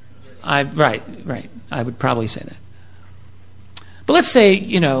right, I would probably say that. But let's say,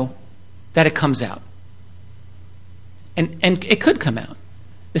 that it comes out. And it could come out.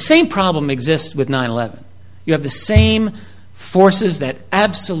 The same problem exists with 9/11. You have the same forces that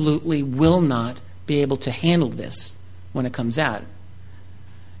absolutely will not be able to handle this when it comes out.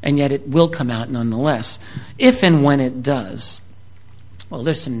 And yet it will come out nonetheless. If and when it does, well,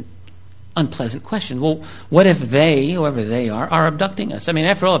 there's some unpleasant questions. Well, what if they, whoever they are abducting us? I mean,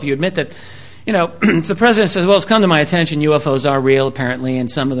 after all, if you admit that, if the president says, well, it's come to my attention, UFOs are real, apparently, and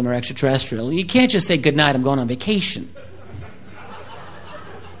some of them are extraterrestrial, you can't just say, good night, I'm going on vacation.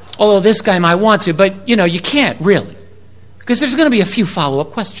 Although this guy might want to, but, you can't, really. Because there's going to be a few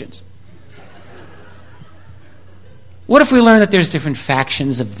follow-up questions. What if we learn that there's different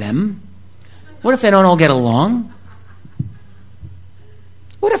factions of them? What if they don't all get along?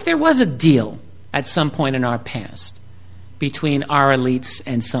 What if there was a deal at some point in our past between our elites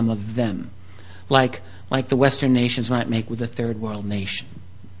and some of them, like the Western nations might make with a third world nation?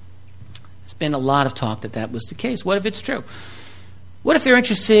 There's been a lot of talk that was the case. What if it's true? What if they're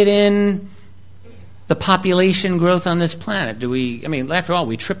interested in the population growth on this planet? After all,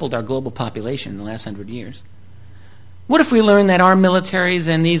 we tripled our global population in the last 100 years. What if we learn that our militaries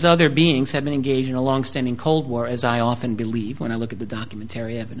and these other beings have been engaged in a long-standing Cold War, as I often believe when I look at the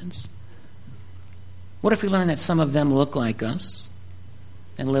documentary evidence? What if we learn that some of them look like us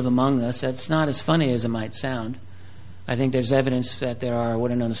and live among us? That's not as funny as it might sound. I think there's evidence that there are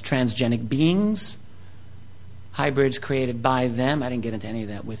what are known as transgenic beings, hybrids created by them. I didn't get into any of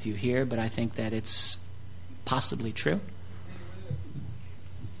that with you here, but I think that it's possibly true.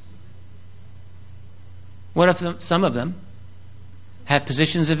 What if some of them have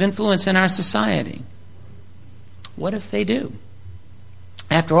positions of influence in our society? What if they do?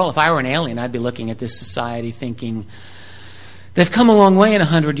 After all, if I were an alien, I'd be looking at this society thinking, they've come a long way in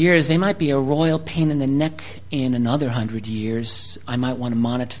 100 years. They might be a royal pain in the neck in another 100 years. I might want to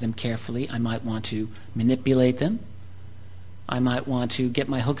monitor them carefully. I might want to manipulate them. I might want to get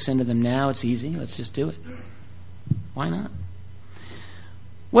my hooks into them now. It's easy. Let's just do it. Why not?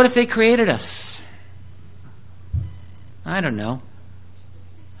 What if they created us? I don't know.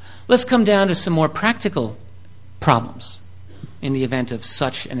 Let's come down to some more practical problems in the event of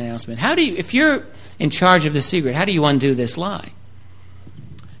such an announcement. If you're in charge of the secret, how do you undo this lie?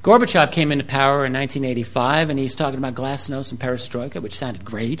 Gorbachev came into power in 1985, and he's talking about glasnost and perestroika, which sounded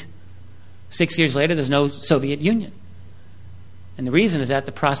great. 6 years later, there's no Soviet Union. And the reason is that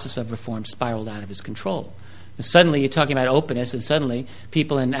the process of reform spiraled out of his control. And suddenly, you're talking about openness, and suddenly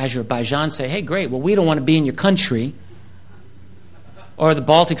people in Azerbaijan say, hey, great, well, we don't want to be in your country. Or the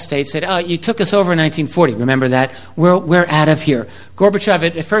Baltic states said, oh, you took us over in 1940. Remember that? We're out of here.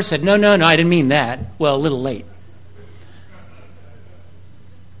 Gorbachev at first said, no, I didn't mean that. Well, a little late.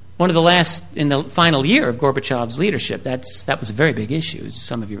 In the final year of Gorbachev's leadership, that was a very big issue, as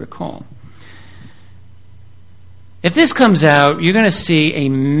some of you recall. If this comes out, you're going to see a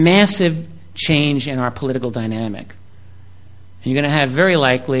massive change in our political dynamic. And you're going to have, very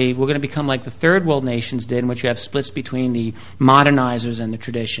likely, we're going to become like the third world nations did, in which you have splits between the modernizers and the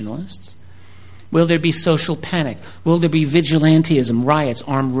traditionalists. Will there be social panic? Will there be vigilantism, riots,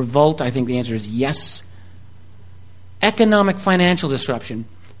 armed revolt? I think the answer is yes. Economic financial disruption,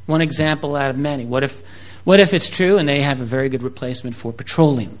 one example out of many. What if it's true and they have a very good replacement for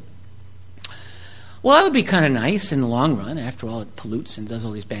petroleum? Well, that would be kind of nice in the long run. After all, it pollutes and does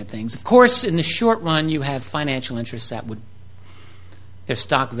all these bad things. Of course, in the short run, you have financial interests that their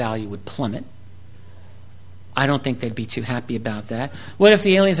stock value would plummet. I don't think they'd be too happy about that. What if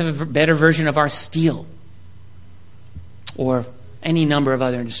the aliens have a better version of our steel? Or any number of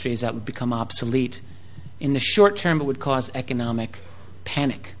other industries that would become obsolete? In the short term, it would cause economic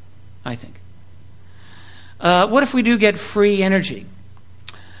panic, I think. What if we do get free energy?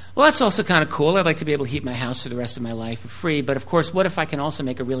 Well, that's also kind of cool. I'd like to be able to heat my house for the rest of my life for free. But, of course, what if I can also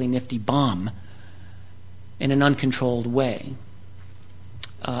make a really nifty bomb in an uncontrolled way?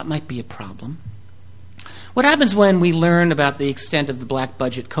 It might be a problem. What happens when we learn about the extent of the black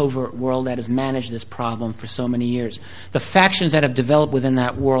budget covert world that has managed this problem for so many years? The factions that have developed within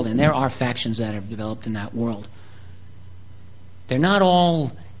that world, and there are factions that have developed in that world. They're not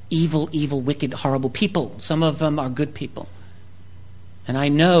all evil, wicked, horrible people. Some of them are good people. And I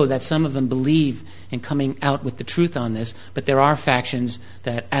know that some of them believe in coming out with the truth on this, but there are factions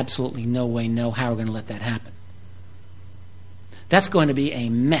that absolutely no way know how we're going to let that happen. That's going to be a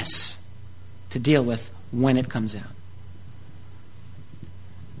mess to deal with when it comes out.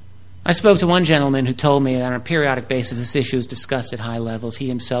 I spoke to one gentleman who told me that on a periodic basis this issue is discussed at high levels. He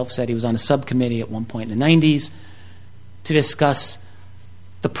himself said he was on a subcommittee at one point in the 90s to discuss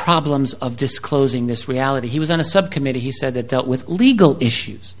the problems of disclosing this reality. He was on a subcommittee, he said, that dealt with legal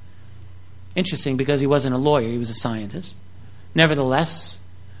issues. Interesting, because he wasn't a lawyer, he was a scientist. Nevertheless,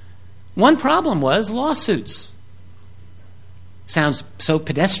 one problem was lawsuits. Sounds so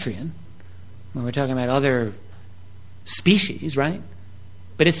pedestrian when we're talking about other species, right?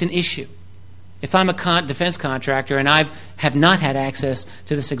 But it's an issue. If I'm a defense contractor and I have not had access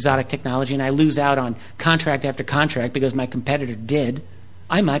to this exotic technology and I lose out on contract after contract because my competitor did,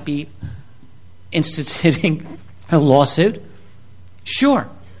 I might be instituting a lawsuit. Sure.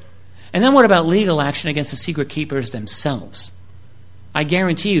 And then what about legal action against the secret keepers themselves? I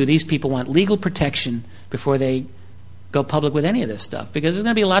guarantee you these people want legal protection before they go public with any of this stuff, because there's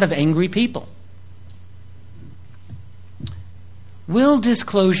going to be a lot of angry people. Will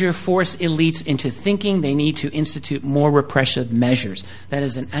disclosure force elites into thinking they need to institute more repressive measures? That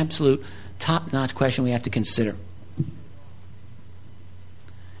is an absolute top-notch question we have to consider.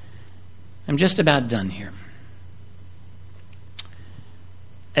 I'm just about done here.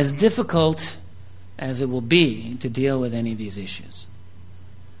 As difficult as it will be to deal with any of these issues,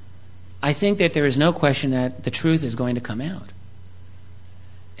 I think that there is no question that the truth is going to come out.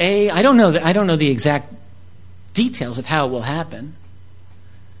 I don't know the exact details of how it will happen.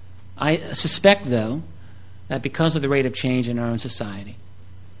 I suspect, though, that because of the rate of change in our own society,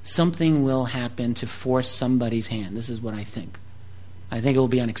 something will happen to force somebody's hand. This is what I think. I think it will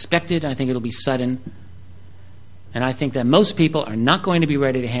be unexpected. I think it will be sudden. And I think that most people are not going to be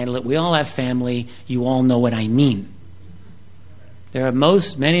ready to handle it. We all have family. You all know what I mean. There are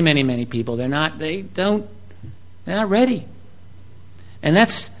many people. They're not ready. And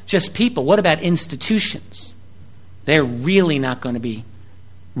that's just people. What about institutions? They're really not going to be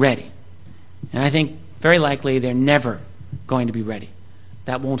ready. And I think very likely they're never going to be ready.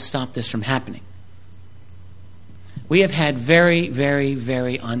 That won't stop this from happening. We have had very, very,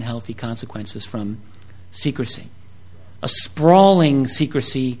 very unhealthy consequences from secrecy. A sprawling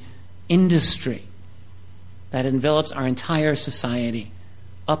secrecy industry that envelops our entire society.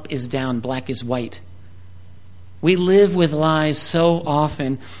 Up is down, black is white. We live with lies so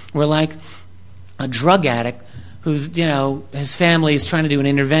often. We're like a drug addict who's, his family is trying to do an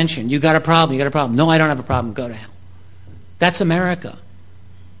intervention. You got a problem, you got a problem. No, I don't have a problem. Go to hell. That's America.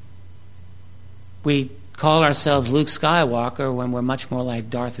 We call ourselves Luke Skywalker when we're much more like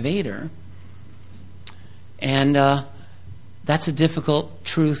Darth Vader. And that's a difficult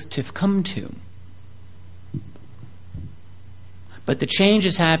truth to come to. But the change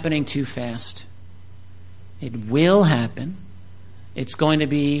is happening too fast. It will happen. It's going to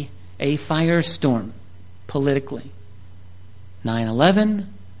be a firestorm politically. 9/11,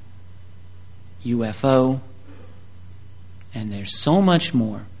 UFO, and there's so much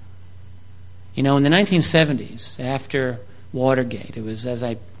more. In the 1970s, after Watergate, it was, as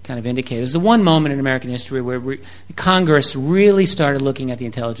I kind of indicated, it was the one moment in American history where Congress really started looking at the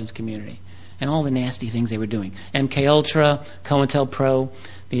intelligence community and all the nasty things they were doing. MKUltra, COINTELPRO,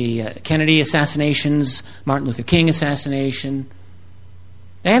 the Kennedy assassinations, Martin Luther King assassination.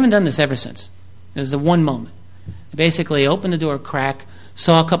 They haven't done this ever since. It was the one moment. They basically opened the door a crack,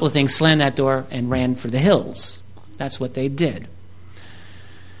 saw a couple of things, slammed that door, and ran for the hills. That's what they did.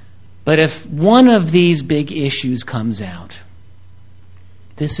 But if one of these big issues comes out,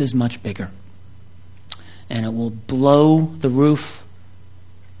 this is much bigger. And it will blow the roof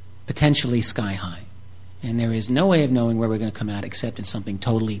potentially sky high. And there is no way of knowing where we're going to come out except in something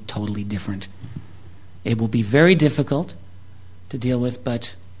totally, totally different. It will be very difficult to deal with,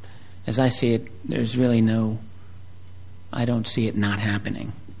 but as I see it, there's really I don't see it not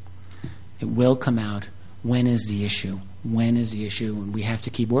happening. It will come out. When is the issue? When is the issue? And we have to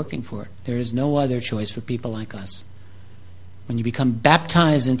keep working for it. There is no other choice for people like us. When you become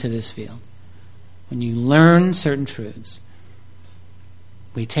baptized into this field, when you learn certain truths,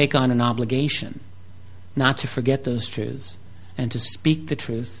 we take on an obligation not to forget those truths and to speak the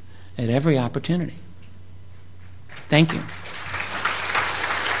truth at every opportunity. Thank you.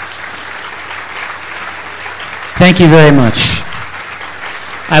 Thank you very much.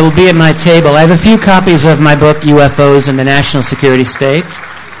 I will be at my table. I have a few copies of my book, UFOs and the National Security State.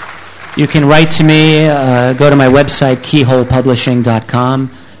 You can write to me, go to my website,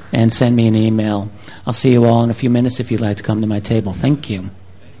 keyholepublishing.com, and send me an email. I'll see you all in a few minutes if you'd like to come to my table. Thank you.